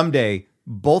 someday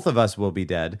both of us will be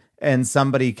dead and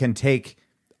somebody can take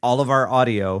all of our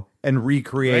audio and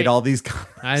recreate all these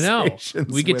conversations. I know.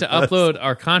 We get to upload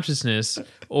our consciousness,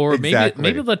 or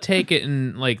maybe they'll take it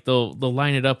and like they'll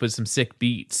line it up with some sick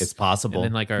beats. It's possible. And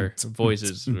then like our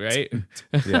voices, right?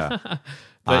 Yeah.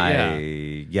 But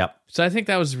yep. So I think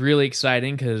that was really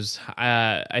exciting because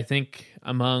I think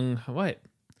among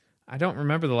I don't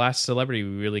remember the last celebrity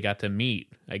we really got to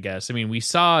meet. I guess. I mean, we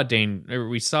saw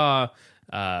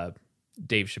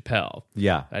Dave Chappelle.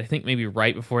 Yeah. I think maybe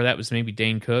right before that was maybe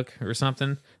Dane Cook or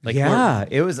something. Like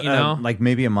it was like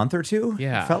maybe a month or two.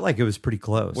 Yeah. It felt like it was pretty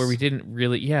close. Where we didn't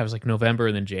really it was like November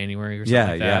and then January or something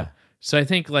like that. Yeah. So I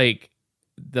think like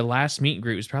the last meet and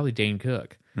greet was probably Dane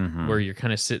Cook, where you're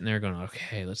kind of sitting there going,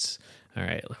 okay, all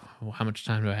right, how much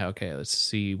time do I have? Okay, let's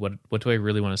see, what do I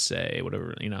really want to say?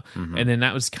 Whatever, And then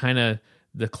that was kind of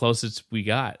the closest we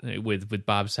got with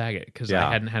Bob Saget because I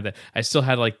hadn't had that. I still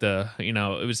had like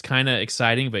it was kind of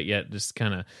exciting, but yet just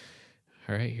kind of,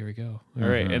 all right, here we go. All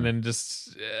right, and then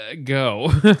just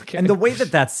go. Okay. And the way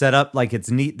that's set up, like it's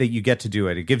neat that you get to do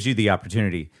it. It gives you the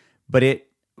opportunity, but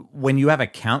when you have a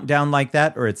countdown like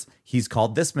that, or he's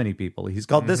called this many people, he's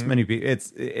called this many people,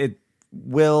 it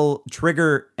will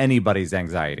trigger anybody's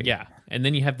anxiety. Yeah. And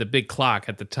then you have the big clock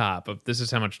at the top of this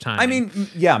is how much time. I mean,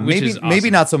 yeah, maybe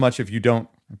not so much if you don't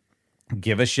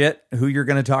give a shit who you're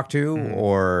going to talk to,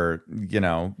 or,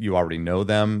 you already know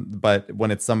them. But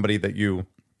when it's somebody that you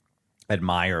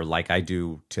admire, like I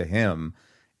do to him,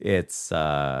 it's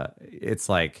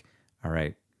like, all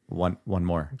right, one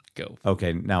more. Go.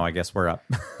 Okay, now I guess we're up.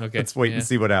 Okay. Let's wait and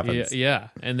see what happens. Yeah.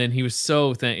 And then he was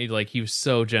so he was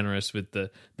so generous with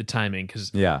the timing,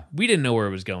 because we didn't know where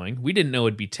it was going. We didn't know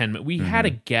it'd be 10 minutes. We had a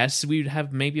guess we'd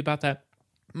have maybe about that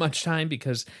much time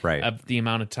because of the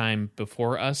amount of time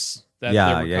before us that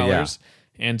there were callers.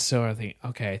 Yeah. And so I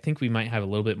think we might have a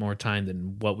little bit more time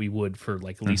than what we would for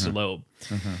like Lisa Loeb.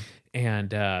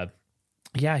 And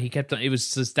he kept on. It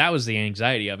was just, that was the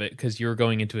anxiety of it, because you were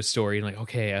going into a story and like,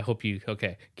 okay, I hope you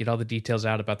get all the details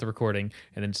out about the recording,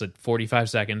 and then it's like 45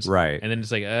 seconds, right? And then it's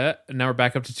like, now we're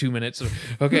back up to 2 minutes,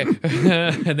 okay.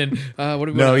 And then what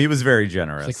do we? No, he was very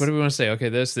generous. Like, what do we want to say? Okay,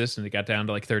 this, and it got down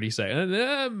to like 30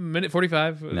 seconds, minute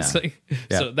 45. It's like,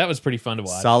 so that was pretty fun to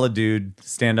watch. Solid dude,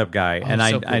 stand up guy, and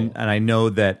I know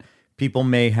that people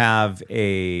may have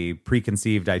a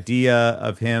preconceived idea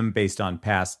of him based on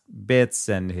past bits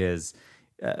and his.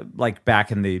 Like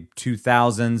back in the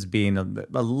 2000s, being a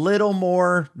little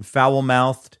more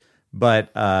foul-mouthed,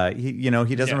 but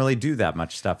he doesn't really do that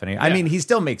much stuff anymore. I mean, he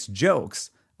still makes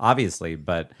jokes, obviously,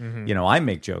 but I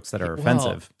make jokes that are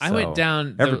offensive. I went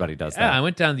down. Everybody does that. Yeah, I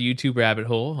went down the YouTube rabbit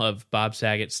hole of Bob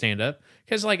Saget stand-up,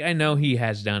 because like I know he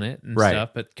has done it and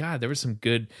stuff, but God, there was some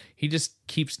good. He just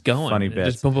keeps going. Funny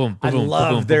bits. Just boom, boom, boom, I boom,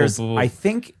 love. boom, There's. boom, boom, boom. I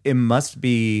think it must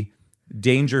be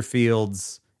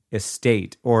Dangerfield's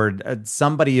estate or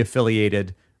somebody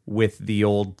affiliated with the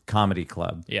old comedy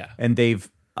club. Yeah. And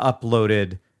they've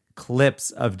uploaded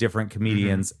clips of different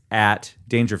comedians at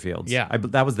Dangerfield's. Yeah.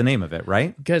 That was the name of it,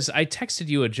 right? Because I texted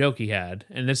you a joke he had,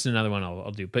 and this is another one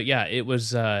I'll do. But yeah, it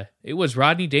was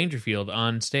Rodney Dangerfield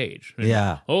on stage.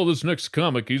 And, this next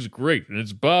comic, he's great, and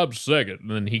it's Bob Saget.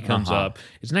 And then he comes up.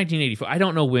 It's 1984. I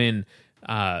don't know when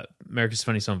America's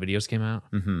Funniest Home Videos came out.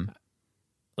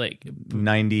 Like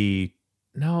 90.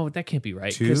 No, that can't be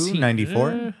right.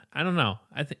 94? I don't know.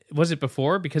 Was it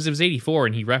before? Because it was 84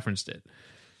 and he referenced it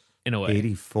in a way.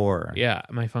 84. Yeah,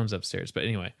 my phone's upstairs. But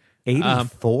anyway.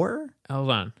 84?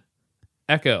 Hold on.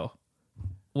 Echo.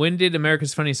 When did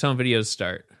America's Funniest Home Videos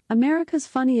start? America's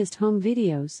Funniest Home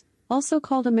Videos, also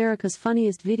called America's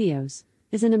Funniest Videos,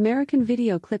 is an American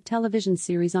video clip television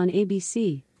series on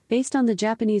ABC, based on the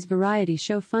Japanese variety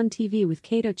show Fun TV with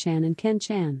Kato-chan and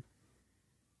Ken-chan.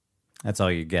 That's all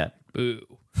you get. Boo.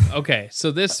 Okay,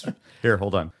 so this... Here,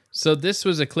 hold on. So this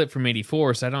was a clip from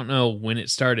 84, so I don't know when it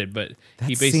started, but that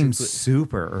he basically... seems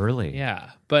super early. Yeah,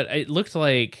 but it looked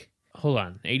like... Hold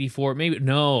on, 84, maybe...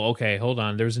 No, okay, hold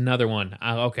on. There's another one.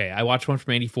 Okay, I watched one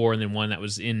from 84 and then one that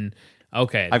was in...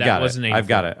 Okay, wasn't 84. I've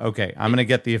got it. Okay, I'm going to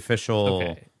get the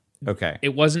official... Okay.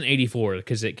 It wasn't 84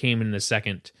 because it came in the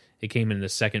second... It came in the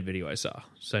second video I saw,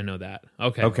 so I know that.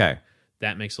 Okay.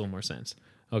 That makes a little more sense.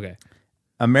 Okay.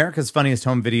 America's Funniest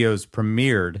Home Videos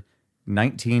premiered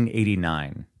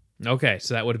 1989. Okay,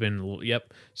 so that would have been,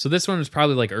 yep. So this one was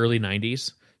probably like early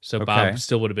 90s. So Bob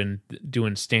still would have been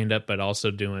doing stand-up, but also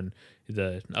doing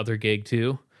the other gig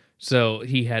too. So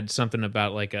he had something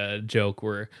about like a joke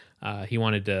where he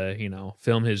wanted to,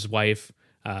 film his wife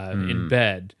in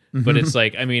bed. But it's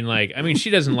like, I mean, she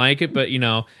doesn't like it, but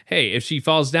hey, if she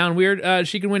falls down weird,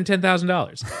 she can win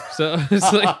 $10,000. So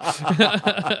it's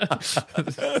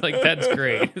like, that's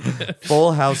great.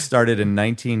 Full House started in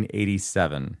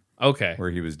 1987. Okay. Where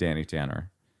he was Danny Tanner.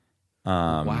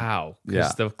 Wow.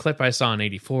 Because the clip I saw in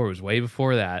 84 was way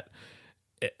before that.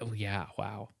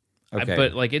 Wow. Okay.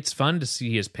 But like, it's fun to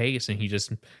see his pace, and he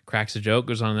just cracks a joke,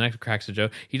 goes on to the next, cracks a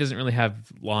joke. He doesn't really have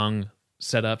long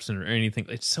setups or anything.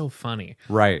 It's so funny.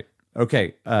 Right.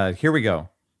 Okay. Here we go.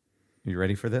 You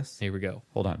ready for this? Here we go.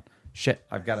 Hold on. Shit.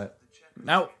 I've got to.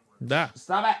 No.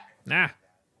 Stop it. Nah.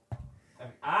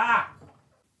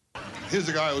 Here's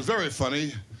a guy who's very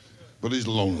funny, but he's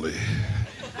lonely.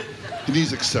 He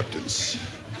needs acceptance.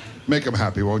 Make him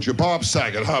happy, won't you? Bob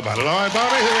Saget. How about it? All right,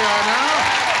 Bobby, here we are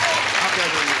now.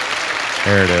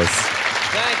 There it is.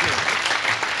 Thank you.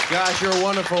 Gosh, you're a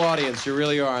wonderful audience. You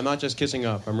really are. I'm not just kissing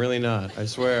up. I'm really not. I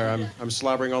swear, I'm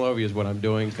slobbering all over you is what I'm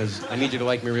doing, because I need you to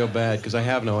like me real bad, because I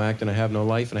have no act, and I have no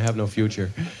life, and I have no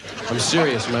future. I'm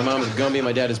serious. My mom is Gumby,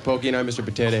 my dad is Pokey, and I'm Mr.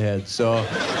 Potato Head. So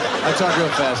I talk real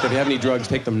fast. If you have any drugs,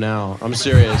 take them now. I'm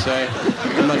serious.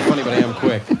 I'm not funny, but I am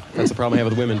quick. That's the problem I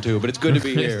have with women, too. But it's good to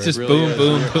be here. It's just It really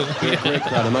boom, is. boom, boom. You're a great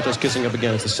crowd. I'm not just kissing up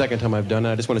again. It's the second time I've done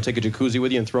it. I just want to take a jacuzzi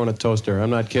with you and throw in a toaster. I'm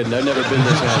not kidding. I've never been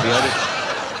this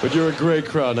happy. But you're a great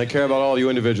crowd, and I care about all of you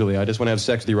individually. I just want to have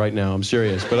sex with you right now. I'm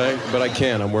serious. But I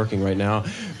can't. I'm working right now.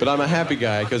 But I'm a happy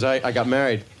guy because I got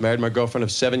married. Married my girlfriend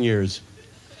of 7 years.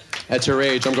 At her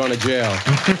age, I'm going to jail.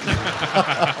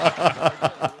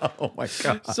 Oh my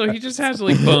god! So he just has to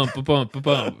like bump.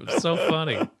 It's so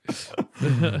funny.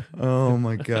 Oh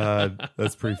my god,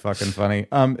 that's pretty fucking funny.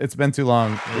 It's been too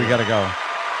long. We gotta go.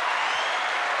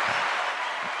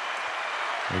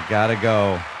 We gotta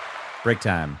go. Break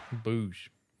time. Boosh.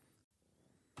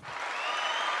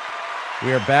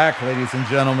 We are back, ladies and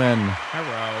gentlemen.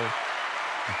 Hello.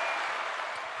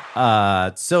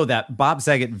 So that Bob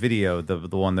Saget video, the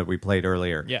one that we played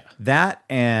earlier, yeah, that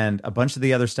and a bunch of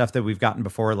the other stuff that we've gotten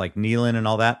before, like Nealon and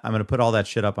all that, I'm going to put all that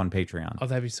shit up on Patreon. Oh,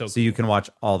 that'd be so cool. So you can watch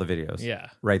all the videos. Yeah.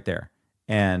 Right there.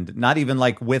 And not even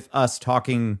like with us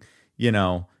talking,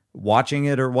 watching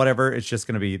it or whatever. It's just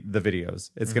going to be the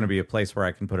videos. It's going to be a place where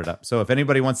I can put it up. So if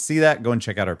anybody wants to see that, go and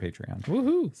check out our Patreon.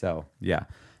 Woohoo. So, yeah.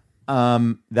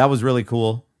 That was really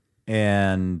cool.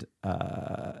 And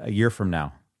a year from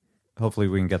now, hopefully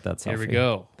we can get that selfie. Here we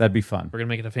go. That'd be fun. We're gonna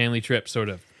make it a family trip, sort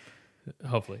of.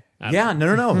 Hopefully. Yeah,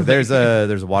 no. There's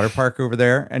a water park over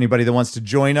there. Anybody that wants to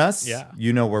join us, yeah,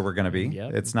 you know where we're gonna be.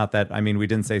 Yep. It's not that. I mean, we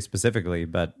didn't say specifically,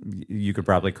 but you could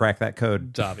probably crack that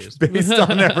code. It's obvious based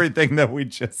on everything that we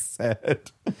just said.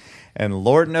 And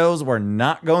Lord knows we're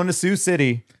not going to Sioux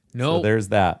City. No. So there's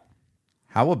that.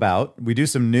 How about we do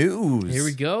some news? Here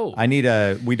we go.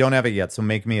 We don't have it yet, so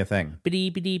make me a thing.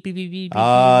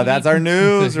 That's our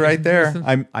news right there.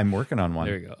 I'm working on one.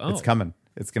 There you go. Oh. It's coming.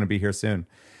 It's going to be here soon.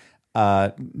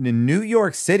 In New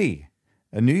York City,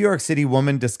 a New York City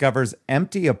woman discovers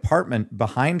empty apartment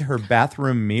behind her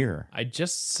bathroom mirror. I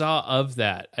just saw of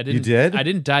that. You did? I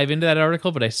didn't dive into that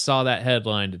article, but I saw that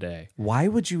headline today. Why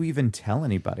would you even tell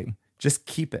anybody? Just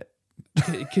keep it.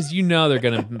 Because they're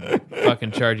gonna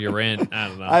fucking charge you rent. I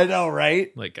don't know. I know,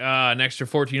 right? Like an extra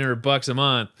 $1,400 a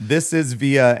month. This is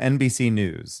via NBC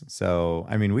News, so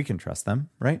I mean we can trust them,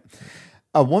 right?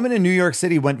 A woman in New York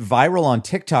City went viral on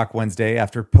TikTok Wednesday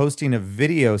after posting a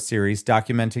video series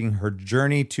documenting her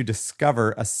journey to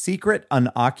discover a secret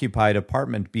unoccupied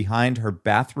apartment behind her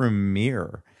bathroom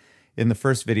mirror. In the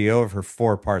first video of her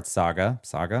 4-part saga,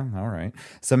 all right,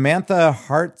 Samantha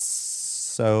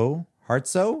Hartsoe,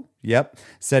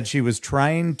 said she was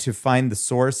trying to find the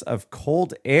source of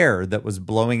cold air that was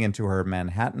blowing into her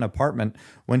Manhattan apartment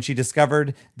when she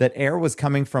discovered that air was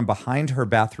coming from behind her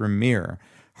bathroom mirror.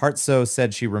 Hartsoe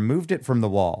said she removed it from the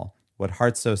wall. What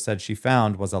Hartsoe said she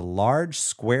found was a large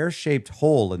square-shaped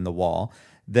hole in the wall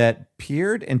that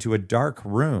peered into a dark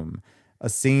room, a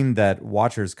scene that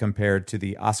watchers compared to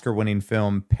the Oscar-winning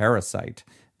film Parasite.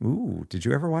 Ooh, did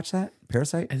you ever watch that?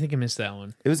 Parasite? I think I missed that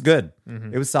one. It was good.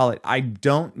 Mm-hmm. It was solid. I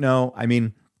don't know. I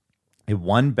mean, it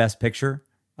won Best Picture,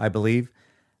 I believe.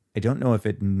 I don't know if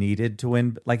it needed to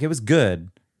win. Like, it was good,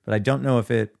 but I don't know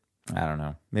if it... I don't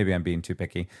know. Maybe I'm being too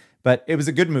picky. But it was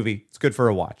a good movie. It's good for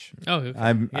a watch. Oh, okay.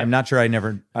 I'm not sure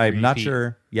I'm not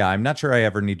sure I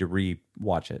ever need to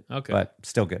re-watch it. Okay. But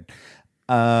still good.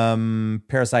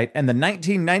 Parasite and the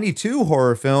 1992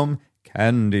 horror film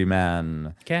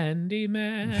Candyman.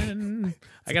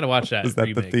 I gotta watch that. Is that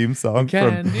remake. the theme song?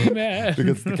 Candyman.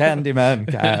 Because the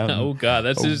Candyman can. Oh God,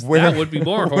 that would be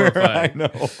more horrifying. I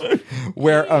know.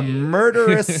 Where a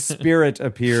murderous spirit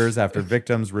appears after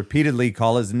victims repeatedly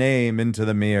call his name into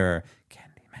the mirror.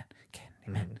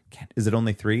 Candyman. Is it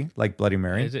only 3, like Bloody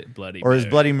Mary? Is it Bloody Or Mary? is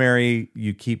Bloody Mary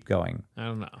you keep going? I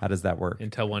don't know. How does that work?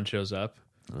 Until one shows up.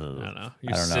 I don't know.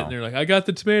 You're I don't sitting know. there like, I got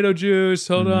the tomato juice.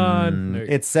 Hold on.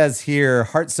 It says here,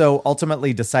 Hartsoe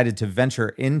ultimately decided to venture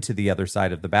into the other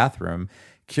side of the bathroom.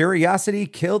 Curiosity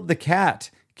killed the cat.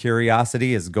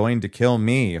 Curiosity is going to kill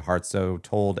me, Hartsoe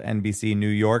told NBC New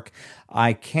York.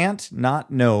 I can't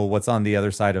not know what's on the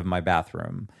other side of my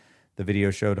bathroom. The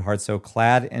video showed Hartsoe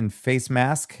clad in face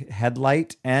mask,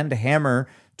 headlight, and hammer,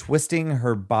 twisting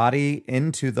her body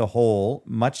into the hole,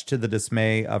 much to the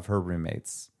dismay of her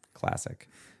roommates. Classic.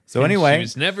 So anyway, she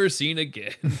was never seen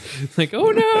again. Like,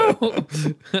 oh no.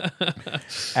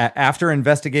 After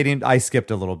investigating, I skipped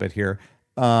a little bit here.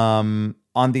 On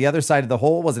the other side of the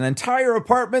hole was an entire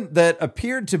apartment that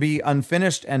appeared to be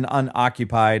unfinished and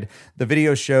unoccupied. The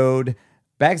video showed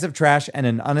bags of trash and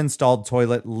an uninstalled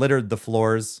toilet littered the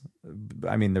floors.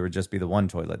 I mean, there would just be the one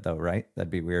toilet, though, right?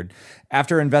 That'd be weird.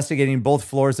 After investigating both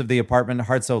floors of the apartment,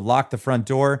 Hartsoe locked the front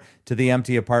door to the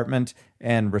empty apartment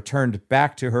and returned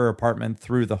back to her apartment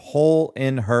through the hole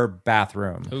in her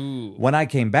bathroom. Ooh. When I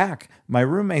came back, my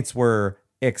roommates were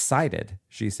excited,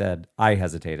 she said. I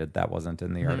hesitated. That wasn't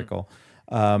in the article.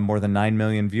 More than 9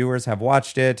 million viewers have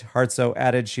watched it. Hartso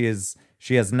added she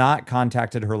has not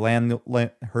contacted her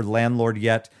landlord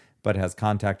yet, but has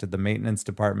contacted the maintenance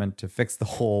department to fix the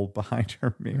hole behind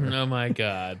her mirror. Oh my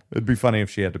God. It'd be funny if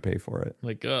she had to pay for it.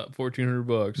 Like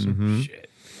 $1,400. Shit.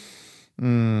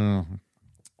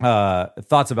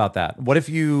 Thoughts about that? What if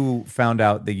you found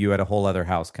out that you had a whole other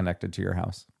house connected to your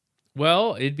house?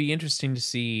 Well, it'd be interesting to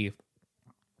see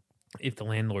if the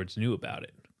landlords knew about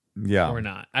it. Yeah. Or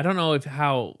not. I don't know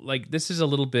this is a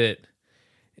little bit.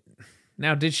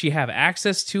 Now, did she have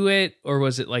access to it, or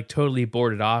was it like totally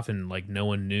boarded off and like no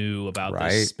one knew about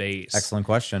this space? Excellent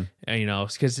question.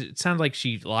 Because it sounded like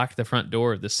she locked the front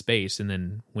door of the space and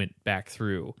then went back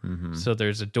through. So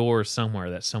there's a door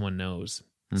somewhere that someone knows.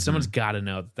 Someone's got to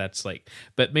know that's like,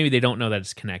 but maybe they don't know that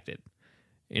it's connected.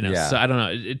 So I don't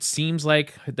know. It seems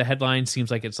like the headline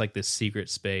seems like it's like this secret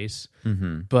space,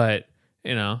 but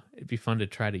it'd be fun to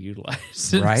try to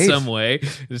utilize in some way.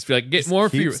 Just be like, get more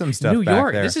for your some stuff New back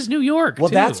York. there. This is New York. Well,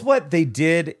 too. that's what they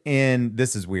did in.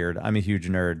 This is weird. I'm a huge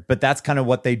nerd, but that's kind of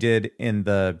what they did in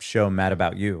the show Mad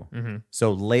About You.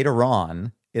 So later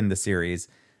on in the series,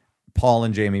 Paul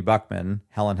and Jamie Buckman,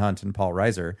 Helen Hunt and Paul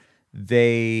Reiser,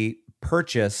 they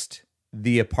purchased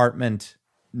the apartment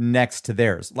next to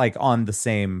theirs, like on the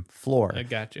same floor. I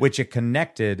got you. Which it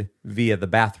connected via the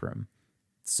bathroom.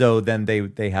 So then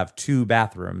they have 2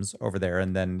 bathrooms over there,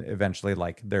 and then eventually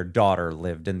like their daughter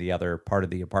lived in the other part of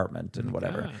the apartment and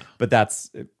whatever. But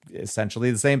that's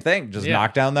essentially the same thing. Just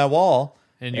knock down that wall.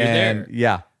 And you're there.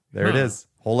 Yeah, there it is.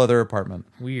 Whole other apartment.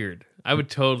 Weird. I would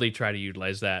totally try to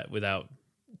utilize that without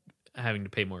having to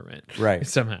pay more rent. Right.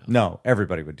 Somehow. No,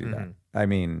 everybody would do that. I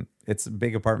mean, it's a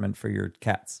big apartment for your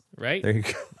cats. Right? There you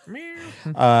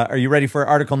go. Are you ready for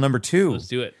article number 2? Let's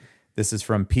do it. This is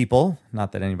from People.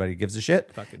 Not that anybody gives a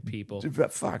shit. Fucking people.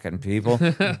 Fucking people.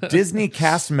 Disney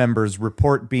cast members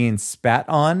report being spat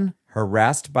on,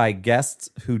 harassed by guests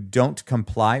who don't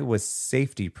comply with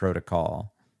safety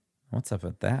protocol. What's up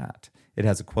with that? It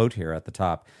has a quote here at the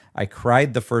top. I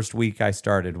cried the first week I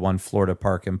started, one Florida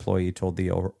park employee told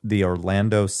the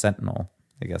Orlando Sentinel.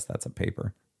 I guess that's a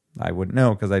paper. I wouldn't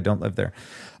know because I don't live there.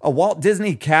 A Walt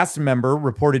Disney cast member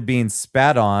reported being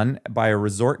spat on by a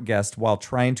resort guest while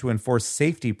trying to enforce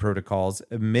safety protocols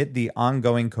amid the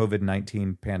ongoing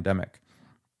COVID-19 pandemic.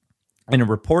 In a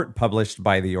report published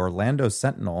by the Orlando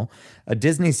Sentinel, a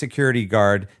Disney security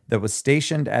guard that was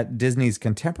stationed at Disney's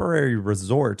Contemporary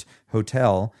Resort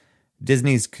Hotel,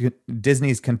 Disney's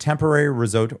Contemporary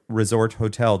Resort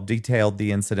Hotel detailed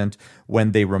the incident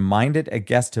when they reminded a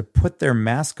guest to put their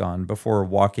mask on before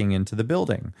walking into the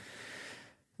building.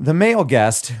 The male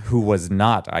guest, who was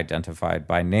not identified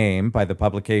by name by the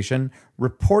publication,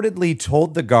 reportedly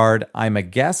told the guard, "I'm a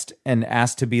guest," and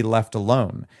asked to be left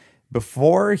alone.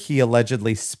 Before he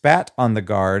allegedly spat on the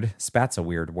guard. Spat's a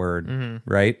weird word,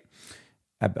 right?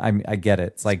 I get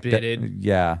it. It's like, I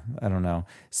don't know.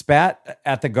 Spat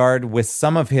at the guard with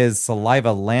some of his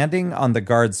saliva landing on the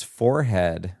guard's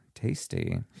forehead.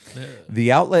 Tasty.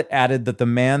 The outlet added that the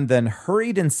man then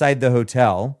hurried inside the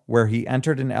hotel, where he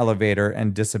entered an elevator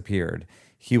and disappeared.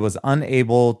 He was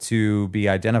unable to be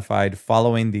identified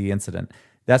following the incident.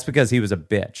 That's because he was a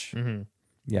bitch.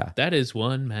 Yeah. That is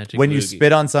one magic when loogie. you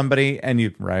spit on somebody and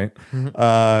you, right?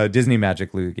 Disney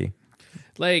magic loogie.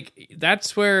 Like,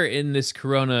 that's where in this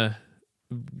corona,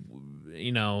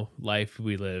 life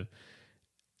we live,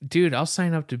 dude, I'll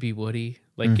sign up to be Woody.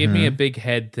 Like, give me a big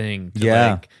head thing to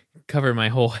like cover my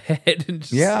whole head. And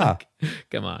just like,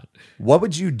 come on. What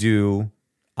would you do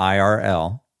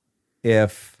IRL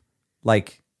if,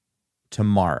 like,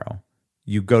 tomorrow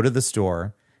you go to the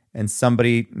store and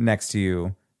somebody next to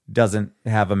you doesn't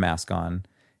have a mask on?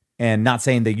 And not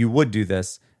saying that you would do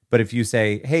this, but if you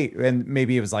say, hey, and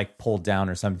maybe it was like pulled down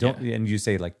or something, and you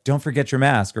say like, don't forget your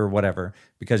mask or whatever,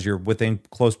 because you're within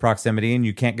close proximity and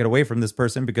you can't get away from this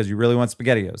person because you really want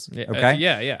SpaghettiOs. Okay?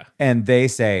 Yeah. And they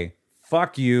say,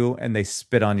 fuck you, and they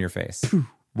spit on your face.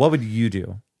 What would you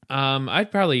do?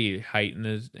 I'd probably heighten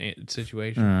the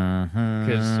situation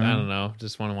because I don't know,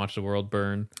 just want to watch the world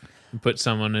burn and put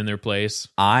someone in their place.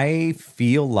 I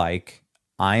feel like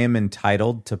I am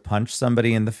entitled to punch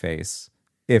somebody in the face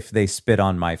if they spit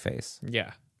on my face.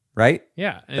 Yeah. Right?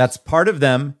 Yeah. That's part of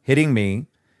them hitting me.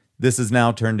 This is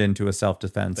now turned into a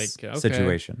self-defense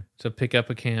situation. So pick up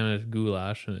a can of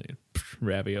goulash and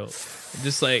ravioli.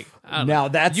 Just like, now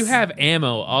that's, you have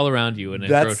ammo all around you in a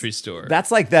grocery store.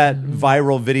 That's like that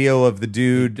viral video of the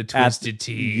dude. The twisted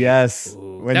tea. Yes.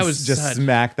 Ooh, when that was just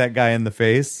smack that guy in the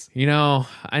face.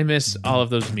 I miss all of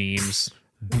those memes.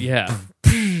 Yeah.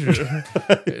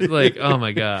 Like, oh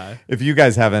my God. If you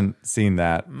guys haven't seen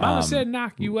that, Mama said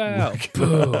knock you out.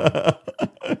 Boom.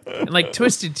 And like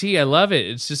Twisted Tea, I love it.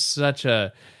 It's just such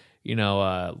a,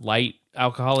 light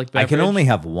alcoholic beverage. I can only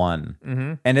have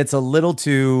one, and it's a little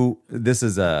too.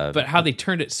 But how they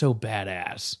turned it so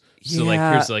badass. So like,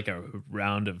 here's like a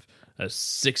round of a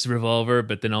 6 revolver,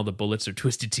 but then all the bullets are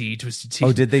Twisted Tea.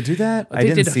 Oh, did they do that? I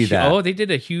didn't see that. Oh, they did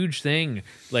a huge thing.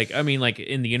 Like, I mean, like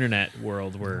in the internet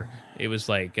world where it was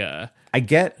like,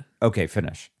 okay,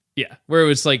 finish. Yeah, where it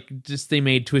was like just they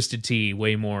made Twisted Tea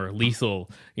way more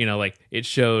lethal. Like it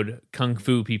showed kung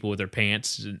fu people with their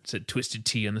pants and it said Twisted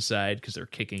Tea on the side because they're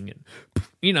kicking and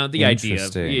the idea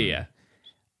of yeah.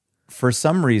 For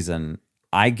some reason,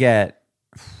 I get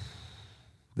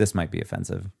this might be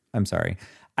offensive. I'm sorry.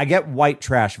 I get white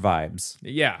trash vibes.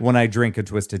 Yeah. When I drink a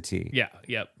Twisted Tea. Yeah.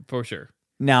 Yep. For sure.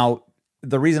 Now,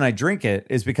 the reason I drink it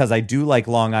is because I do like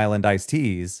Long Island iced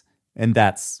teas, and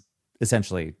that's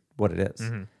essentially what it is.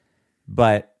 Mm-hmm.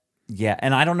 But yeah,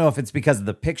 and I don't know if it's because of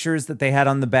the pictures that they had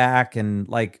on the back and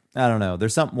like, I don't know.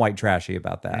 There's something white trashy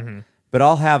about that. Mm-hmm. But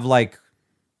I'll have like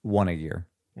one a year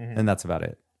and that's about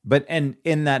it. But and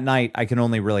in that night, I can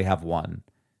only really have one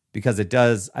because it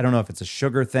does. I don't know if it's a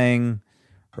sugar thing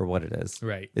or what it is.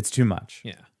 Right. It's too much.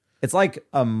 Yeah. It's like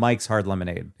a Mike's Hard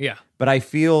Lemonade. Yeah. But I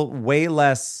feel way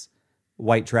less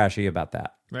white trashy about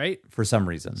that. Right. For some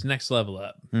reason. It's next level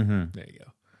up. Mm-hmm. There you go.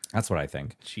 That's what I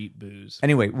think. Cheap booze.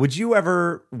 Anyway, would you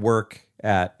ever work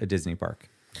at a Disney park?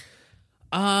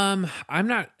 I'm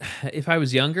not. If I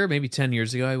was younger, maybe 10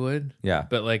 years ago, I would. Yeah.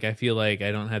 But like, I feel like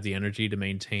I don't have the energy to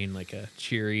maintain like a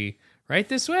cheery, right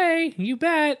this way, you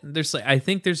bet. There's like, I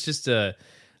think there's just I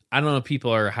don't know if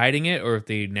people are hiding it or if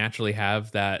they naturally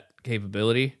have that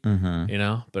capability, but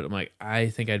I'm like, I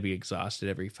think I'd be exhausted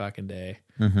every fucking day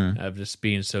of just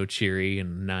being so cheery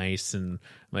and nice. And I'm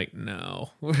like,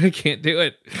 no, I can't do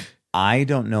it. I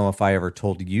don't know if I ever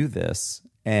told you this,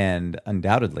 and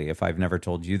undoubtedly, if I've never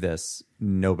told you this,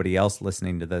 nobody else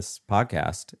listening to this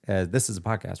podcast, this is a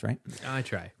podcast, right? I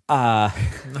try.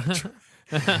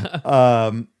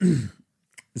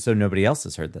 So nobody else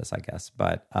has heard this, I guess,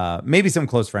 but maybe some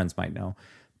close friends might know.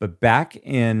 But back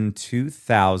in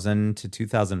 2000 to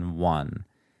 2001,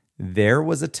 there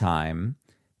was a time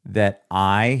that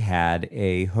I had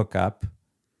a hookup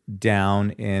down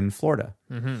in Florida.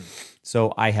 Mm-hmm.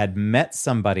 So I had met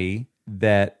somebody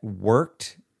that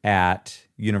worked at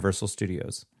Universal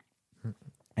Studios.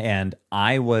 And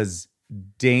I was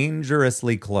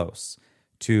dangerously close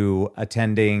to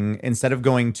attending, instead of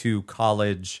going to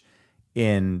college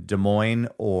in Des Moines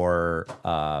or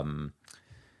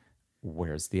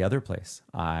where's the other place?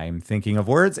 I'm thinking of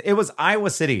words. It was Iowa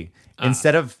City.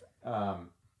 Instead of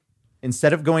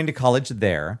going to college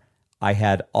there, I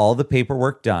had all the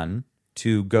paperwork done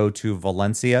to go to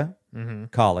Valencia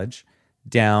College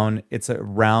down. It's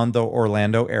around the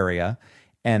Orlando area.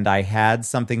 And I had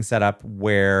something set up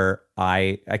where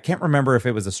I can't remember if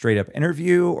it was a straight up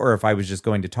interview or if I was just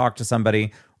going to talk to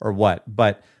somebody or what,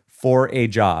 but for a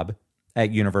job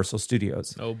at Universal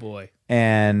Studios. Oh boy.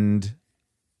 And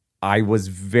I was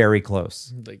very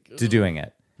close to doing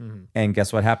it. Mm-hmm. And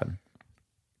guess what happened?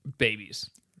 Babies.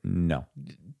 No.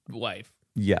 Wife.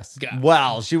 Yes. God.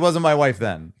 Well, she wasn't my wife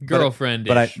then. Girlfriend.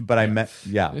 But I met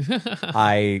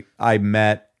I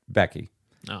met Becky.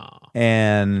 Oh.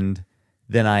 And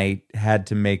then I had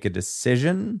to make a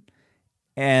decision,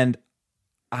 and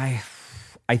I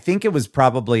think it was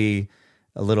probably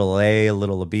a little A, a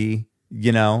little B,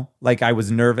 like I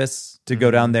was nervous to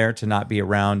go down there to not be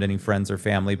around any friends or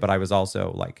family, but I was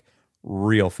also like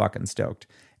real fucking stoked.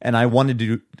 And I wanted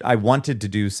to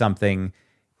do something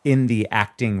in the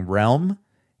acting realm,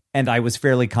 and I was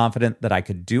fairly confident that I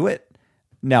could do it.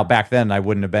 Now, back then I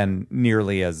wouldn't have been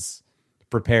nearly as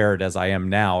prepared as I am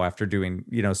now after doing,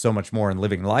 so much more and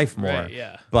living life more. Right,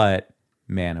 yeah. But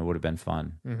man, it would have been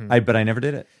fun. Mm-hmm. But I never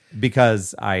did it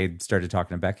because I started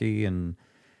talking to Becky and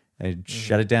I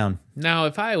shut it down. Now,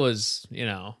 if I was,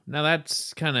 now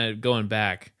that's kind of going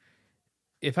back.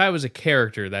 If I was a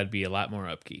character, that'd be a lot more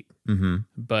upkeep. Mm-hmm.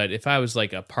 But if I was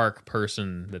like a park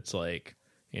person that's like,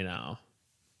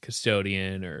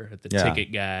 custodian or the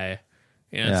ticket guy,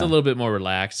 it's a little bit more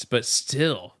relaxed. But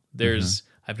still, there's...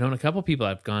 I've known a couple people.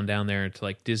 I've gone down there to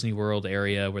like Disney World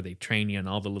area where they train you on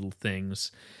all the little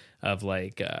things of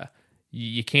like,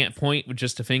 you can't point with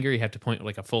just a finger. You have to point with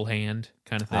like a full hand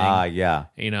kind of thing. Yeah.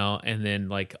 And then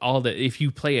like if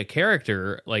you play a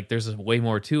character, like there's way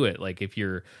more to it. Like if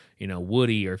you're,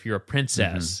 Woody, or if you're a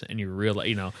princess and you're real,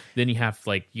 then you have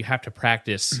to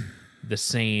practice the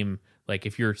same, like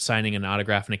if you're signing an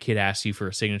autograph and a kid asks you for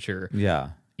a signature. Yeah.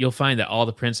 you'll find that all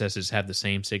the princesses have the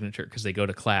same signature because they go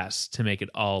to class to make it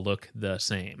all look the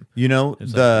same. You know,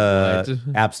 It's like,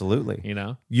 what? absolutely. You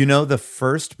know, The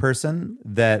first person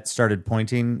that started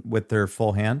pointing with their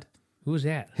full hand? Who was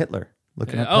that? Hitler.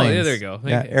 Looking at Oh, planes. yeah, there you go.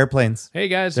 Yeah, airplanes. Hey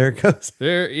guys, There it goes.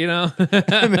 There, and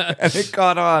it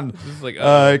caught on. It's like,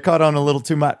 it caught on a little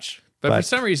too much. but for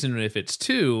some reason, if it's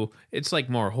two, it's like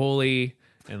more holy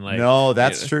and like. No,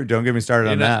 that's true. Don't get me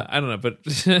started on that. I don't know, but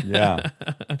Yeah.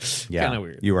 kind of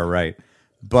weird. You are right.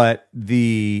 But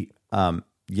the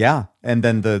and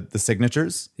then the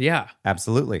signatures. Yeah,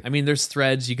 Absolutely. I mean, there's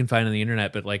threads you can find on the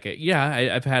internet, but like,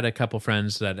 I've had a couple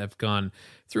friends that have gone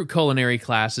through culinary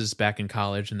classes back in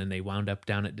college, and then they wound up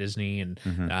down at Disney. And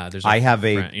there's I have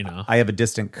a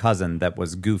distant cousin that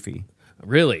was Goofy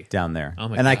really down there, Oh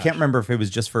my and I gosh. can't remember if it was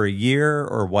just for a year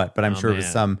or what, but I'm sure it was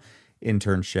man. some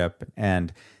internship.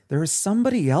 And there was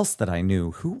somebody else that I knew.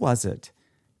 Who was it?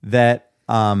 That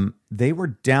they were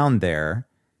down there,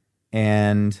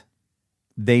 and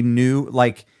they knew,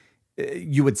 like,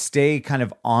 you would stay kind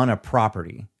of on a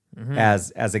property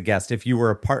as a guest if you were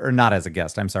a part, or not as a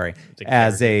guest. I'm sorry,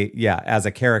 as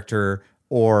a character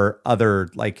or other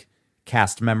like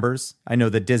cast members. I know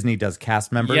that Disney does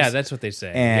cast members. Yeah, that's what they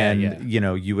say. And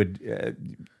you would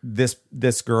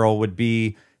this girl would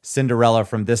be Cinderella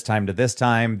from this time to this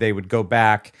time. They would go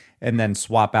back and then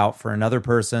swap out for another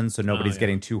person, so nobody's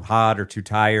getting too hot or too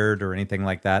tired or anything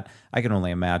like that. I can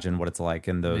only imagine what it's like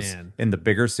in those in the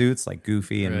bigger suits like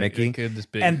Goofy and Mickey.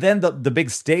 And then the big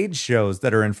stage shows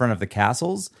that are in front of the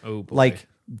castles. Oh boy. Like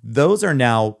those are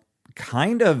now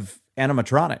kind of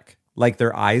animatronic. Like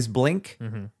their eyes blink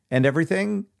and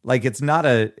everything. Like it's not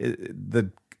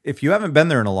if you haven't been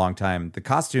there in a long time, the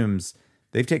costumes,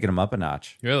 they've taken them up a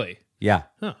notch. Really? Yeah.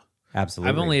 Huh.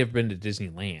 Absolutely. I've only ever been to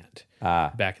Disneyland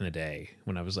back in the day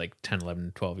when I was like 10,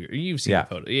 11, 12 years. You've seen the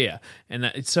photo. Yeah.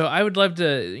 And so I would love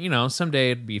to,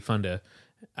 someday it'd be fun to.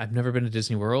 I've never been to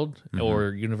Disney World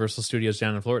or Universal Studios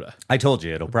down in Florida. I told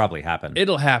you it'll probably happen.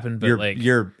 It'll happen, but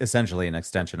you're essentially an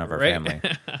extension of our Right? family.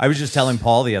 I was just telling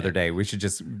Paul the other day we should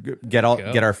just get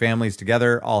our families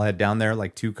together, all head down there,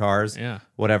 like 2 cars,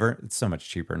 whatever. It's so much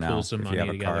cheaper now Pool some if you have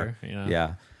money a car. together,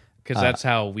 Yeah, because that's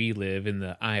how we live in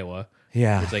the Iowa.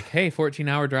 Yeah. It's like, hey,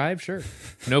 14-hour drive, sure.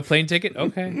 No plane ticket,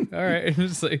 okay, all right.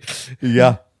 It's like,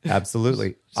 yeah,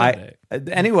 absolutely. Someday.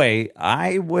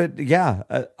 I would.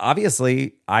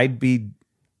 Obviously, I'd be.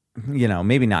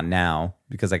 Maybe not now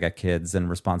because I got kids and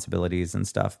responsibilities and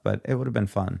stuff, but it would have been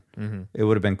fun. It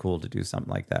would have been cool to do something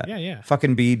like that. Yeah.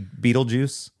 Fucking be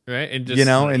Beetlejuice, right? And just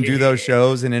and do those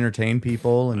shows and entertain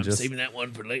people and I'm just saving that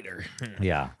one for later.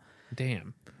 Yeah.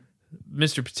 Damn.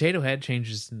 Mr. Potato Head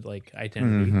changes like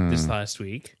identity this last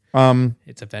week.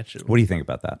 It's a vegetable. What do you think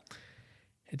about that?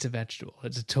 It's a vegetable.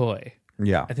 It's a toy.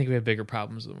 Yeah. I think we have bigger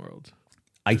problems in the world.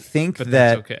 I think But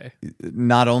that that's okay.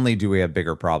 not only do we have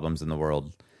bigger problems in the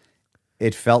world,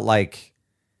 it felt like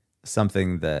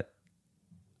something that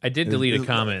I did delete a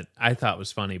comment I thought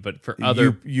was funny, but for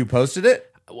other you posted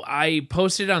it? I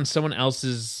posted on someone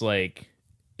else's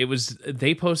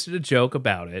they posted a joke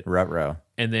about it. Ruh-roh.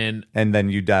 And then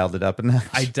you dialed it up a notch.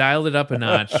 I dialed it up a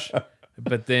notch,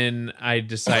 but then I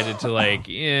decided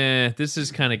to this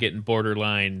is kind of getting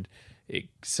borderline.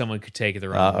 Someone could take it the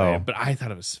wrong way, but I thought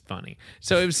it was funny.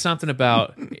 So it was something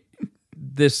about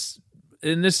this,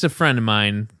 and this is a friend of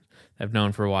mine I've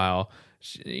known for a while.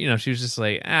 She was just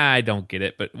like, I don't get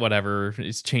it, but whatever.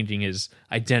 He's changing his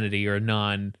identity or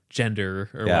non-gender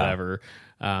or whatever.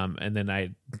 And then I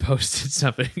posted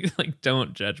something like,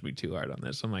 don't judge me too hard on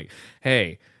this. I'm like,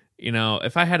 hey,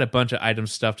 if I had a bunch of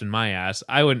items stuffed in my ass,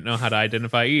 I wouldn't know how to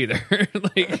identify either.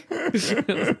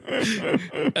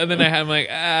 And then I'm like,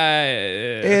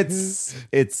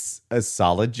 it's a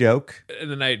solid joke.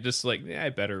 And then I just I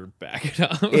better back it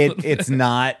up. It's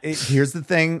not. Here's the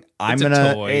thing.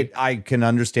 I can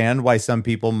understand why some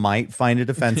people might find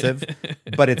it offensive,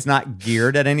 but it's not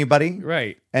geared at anybody.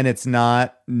 Right. And it's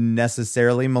not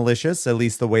necessarily malicious, at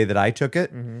least the way that I took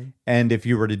it. And if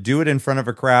you were to do it in front of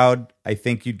a crowd, I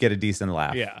think you'd get a decent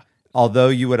laugh. Yeah. Although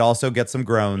you would also get some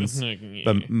groans,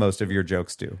 but most of your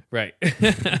jokes do. Right.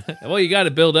 Well, you got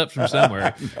to build up from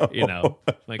somewhere,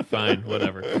 like fine,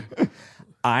 whatever.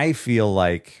 I feel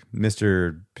like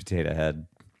Mr. Potato Head,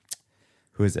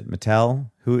 who is it?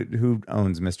 Mattel? Who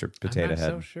owns Mr. Potato Head?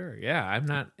 I'm not so sure. Yeah, I'm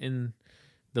not in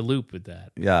the loop with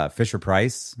that. Yeah, Fisher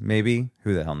Price, maybe.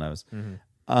 Who the hell knows?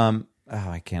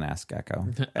 I can't ask Gecko.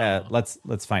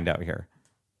 Let's find out here.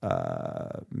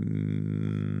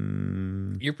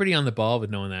 You're pretty on the ball with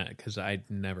knowing that because I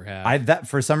never have.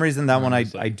 For some reason that one I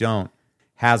don't.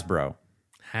 Hasbro.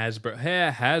 Hasbro.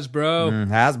 Hey, Hasbro.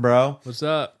 Hasbro. What's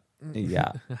up?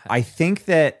 Yeah. I think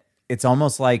that it's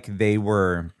almost like they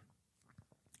were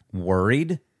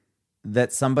worried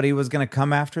that somebody was going to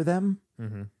come after them.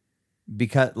 Mm-hmm.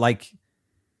 Because, like,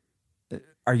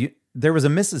 there was a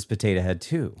Mrs. Potato Head,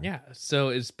 too. Yeah. So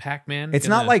is Pac-Man... It's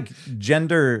not like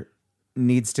gender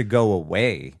needs to go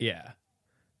away. Yeah.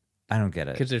 I don't get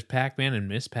it. Because there's Pac-Man and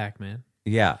Miss Pac-Man.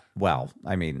 Yeah. Well,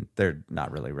 I mean, they're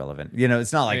not really relevant. You know,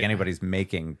 it's not like anybody's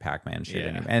making Pac-Man shit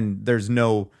anymore. And there's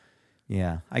no...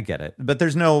 Yeah, I get it. But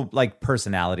there's no, like,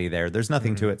 personality there. There's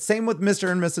nothing to it. Same with Mr.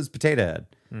 and Mrs. Potato Head.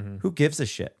 Mm-hmm. Who gives a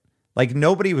shit? Like,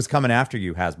 nobody was coming after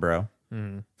you, Hasbro.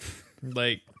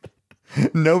 Like...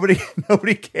 Nobody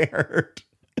cared.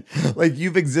 Like,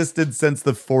 you've existed since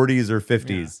the 40s or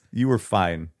 50s. You were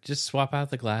fine. Just swap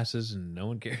out the glasses and no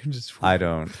one cares. I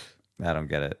don't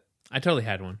get it. I totally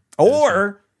had one.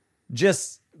 Or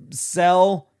just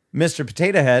sell Mr.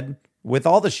 Potato Head with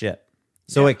all the shit.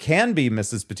 So it can be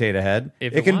Mrs. Potato Head.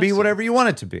 If it can be whatever you want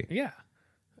it to be. Yeah.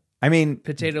 I mean...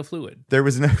 Potato fluid. There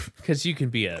was no... Because you can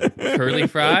be a curly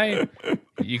fry.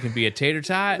 You can be a tater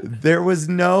tot. There's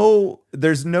no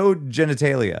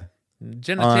genitalia.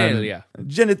 Genitalia.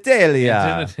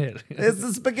 Genitalia. It's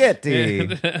the spaghetti.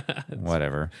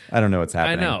 Whatever. I don't know what's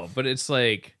happening. I know, but it's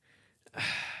like...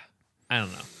 I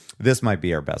don't know. This might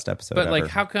be our best episode But, ever. like,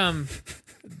 how come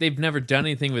they've never done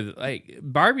anything with... Like,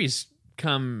 Barbie's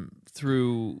come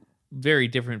through... very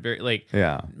different,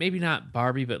 maybe not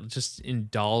Barbie, but just in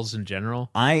dolls in general.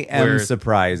 I am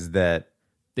surprised that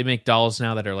they make dolls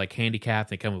now that are like handicapped.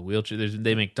 They come with wheelchairs.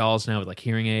 They make dolls now with like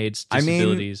hearing aids,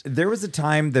 disabilities. I mean, there was a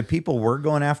time that people were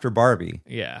going after Barbie,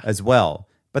 as well.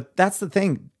 But that's the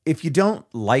thing: if you don't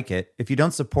like it, if you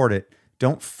don't support it,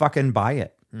 don't fucking buy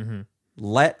it. Mm-hmm.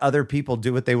 Let other people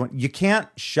do what they want. You can't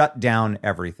shut down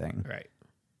everything, right?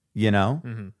 You know,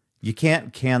 you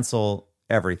can't cancel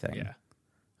everything. Yeah.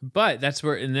 But that's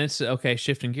where, and that's okay.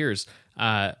 Shifting gears,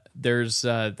 there's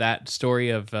that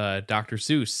story of Dr.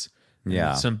 Seuss.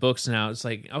 Yeah, some books now. It's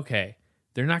like, okay,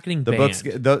 they're not getting the banned.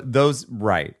 Books, those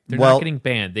right. They're not getting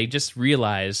banned. They just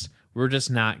realized we're just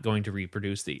not going to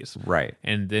reproduce these. Right,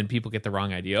 and then people get the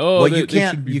wrong idea. Oh, well, you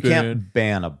can't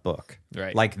ban a book.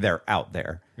 Right, like they're out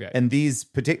there. Right. And these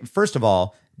first of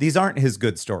all, these aren't his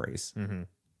good stories. Mm-hmm.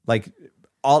 Like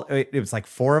it was like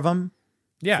 4 of them.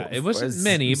 Yeah, it wasn't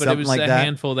many, but it was like a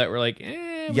handful that were like,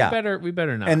 we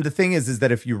better not. And the thing is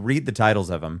that if you read the titles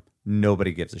of them,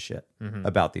 nobody gives a shit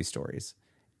about these stories.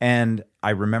 And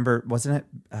I remember, wasn't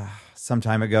it some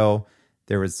time ago,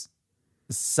 there was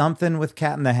something with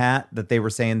Cat in the Hat that they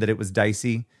were saying that it was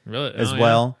dicey as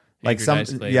well. Like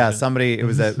somebody, it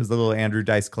was the little Andrew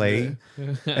Dice Clay,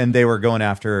 and they were going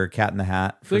after Cat in the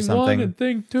Hat for thing something. 1 and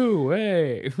thing 2,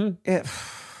 hey.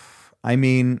 I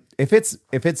mean, if it's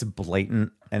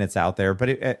blatant and it's out there,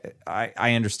 but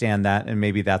I understand that, and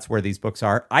maybe that's where these books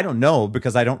are. I don't know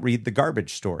because I don't read the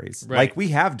garbage stories. Right. Like we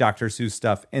have Dr. Seuss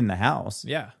stuff in the house,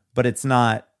 but it's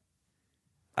not.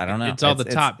 I don't know. It's all the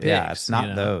top picks. Yeah, it's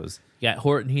not those. You got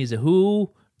Horton He's a Who,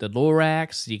 the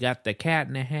Lorax. You got the Cat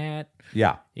in the Hat.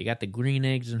 Yeah, you got the green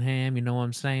eggs and ham. You know what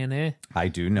I'm saying? I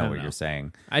do know what you're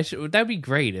saying. That'd be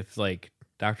great if like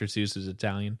Dr. Seuss is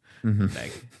Italian. Mm-hmm.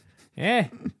 Like,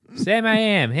 Sam I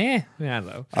am, I don't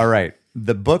know. All right.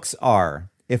 The books are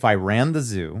If I Ran the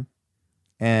Zoo,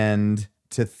 and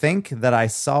To Think That I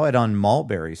Saw It on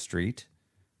Mulberry Street,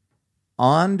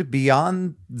 On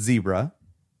Beyond Zebra,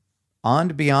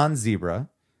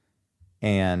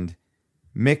 and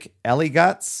Mick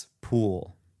Elligot's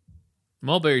Pool.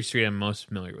 Mulberry Street I'm most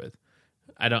familiar with.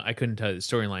 I couldn't tell you the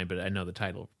storyline, but I know the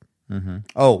title. Mm-hmm.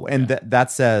 Oh, and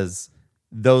that says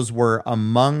those were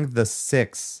among the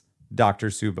 6 Dr.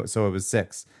 Seuss books. So it was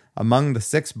 6. Among the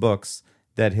 6 books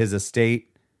that his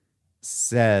estate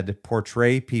said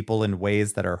portray people in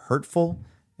ways that are hurtful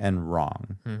and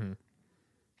wrong. Mm-hmm.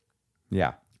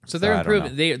 Yeah. So they're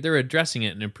improving. They're addressing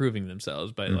it and improving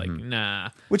themselves by like, nah.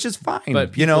 Which is fine.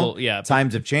 But people,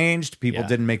 times have changed. People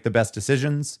didn't make the best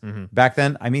decisions back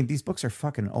then. I mean, these books are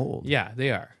fucking old. Yeah,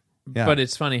 they are. Yeah. But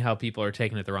it's funny how people are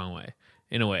taking it the wrong way.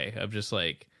 In a way of just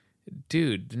like,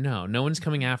 dude, no one's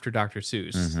coming after Dr.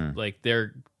 Seuss. Mm-hmm. Like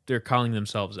they're calling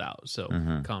themselves out. So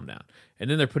calm down. And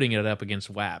then they're putting it up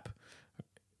against WAP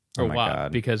or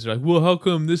WAP because they're like, well, how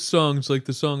come this song's like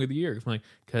the song of the year? I'm like,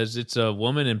 because it's a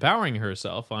woman empowering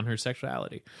herself on her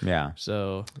sexuality. Yeah.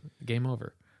 So game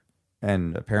over.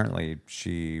 And apparently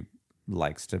she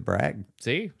likes to brag.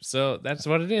 See? So that's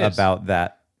what it is. About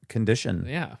that condition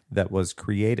that was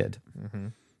created. Mm-hmm.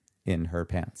 In her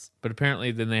pants. But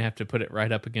apparently then they have to put it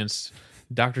right up against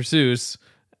Dr. Seuss.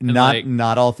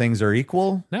 Not all things are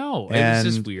equal. No, it's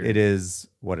just weird. It is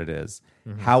what it is.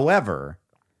 Mm-hmm. However,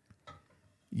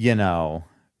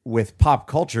 with pop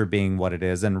culture being what it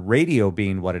is and radio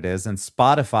being what it is and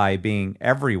Spotify being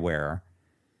everywhere,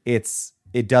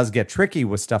 it does get tricky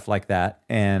with stuff like that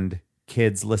and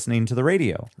kids listening to the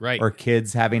radio, right? Or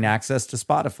kids having access to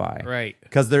Spotify, right?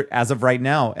 Because there, as of right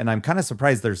now, and I'm kind of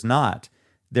surprised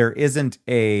there isn't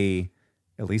at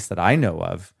least that I know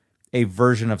of, a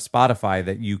version of Spotify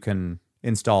that you can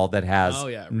install that has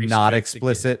not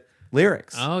explicit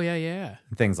lyrics. Oh yeah.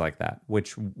 Things like that,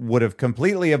 which would have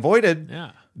completely avoided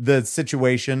the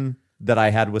situation that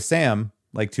I had with Sam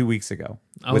like 2 weeks ago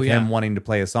with him wanting to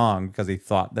play a song because he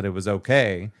thought that it was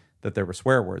okay that there were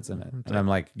swear words in it. And I'm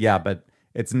like, yeah, but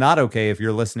it's not okay if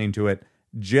you're listening to it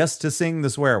just to sing the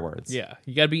swear words. Yeah,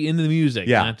 you got to be into the music,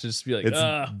 not just be like,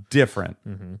 it's different.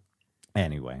 Mm-hmm.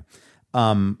 Anyway,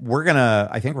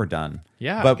 I think we're done.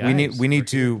 Yeah, but guys, we need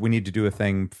to do a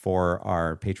thing for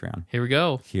our Patreon. Here we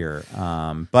go.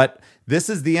 But this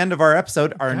is the end of our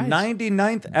episode, our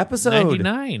 99th episode.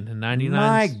 99.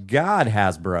 My God,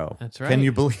 Hasbro. That's right. Can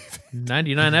you believe it?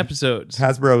 99 episodes.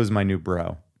 Hasbro is my new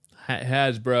bro.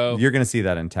 Hasbro. You're going to see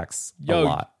that in texts a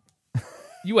lot.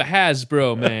 You a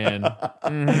Hasbro, man.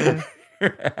 Mm-hmm.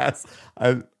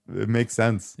 It makes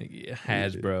sense.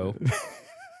 Hasbro.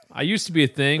 I used to be a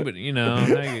thing, but you know.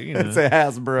 It's a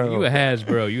Hasbro. You a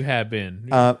Hasbro. You have been.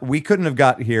 We couldn't have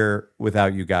got here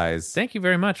without you guys. Thank you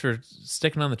very much for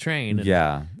sticking on the train.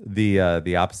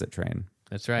 The opposite train.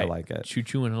 That's right. I like it.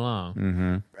 Choo-chooing along.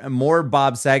 Mm-hmm. More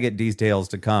Bob Saget details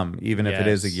to come, even if it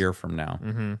is a year from now.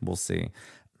 Mm-hmm. We'll see.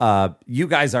 You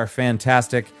guys are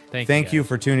fantastic. Thank you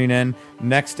for tuning in.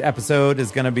 Next episode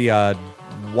is going to be a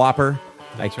whopper.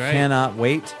 That's I right. cannot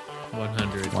wait.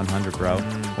 100. 100, bro.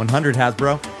 100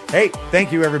 Hasbro. Hey,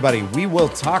 thank you, everybody. We will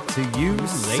talk to you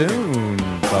soon.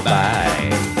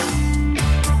 Bye-bye.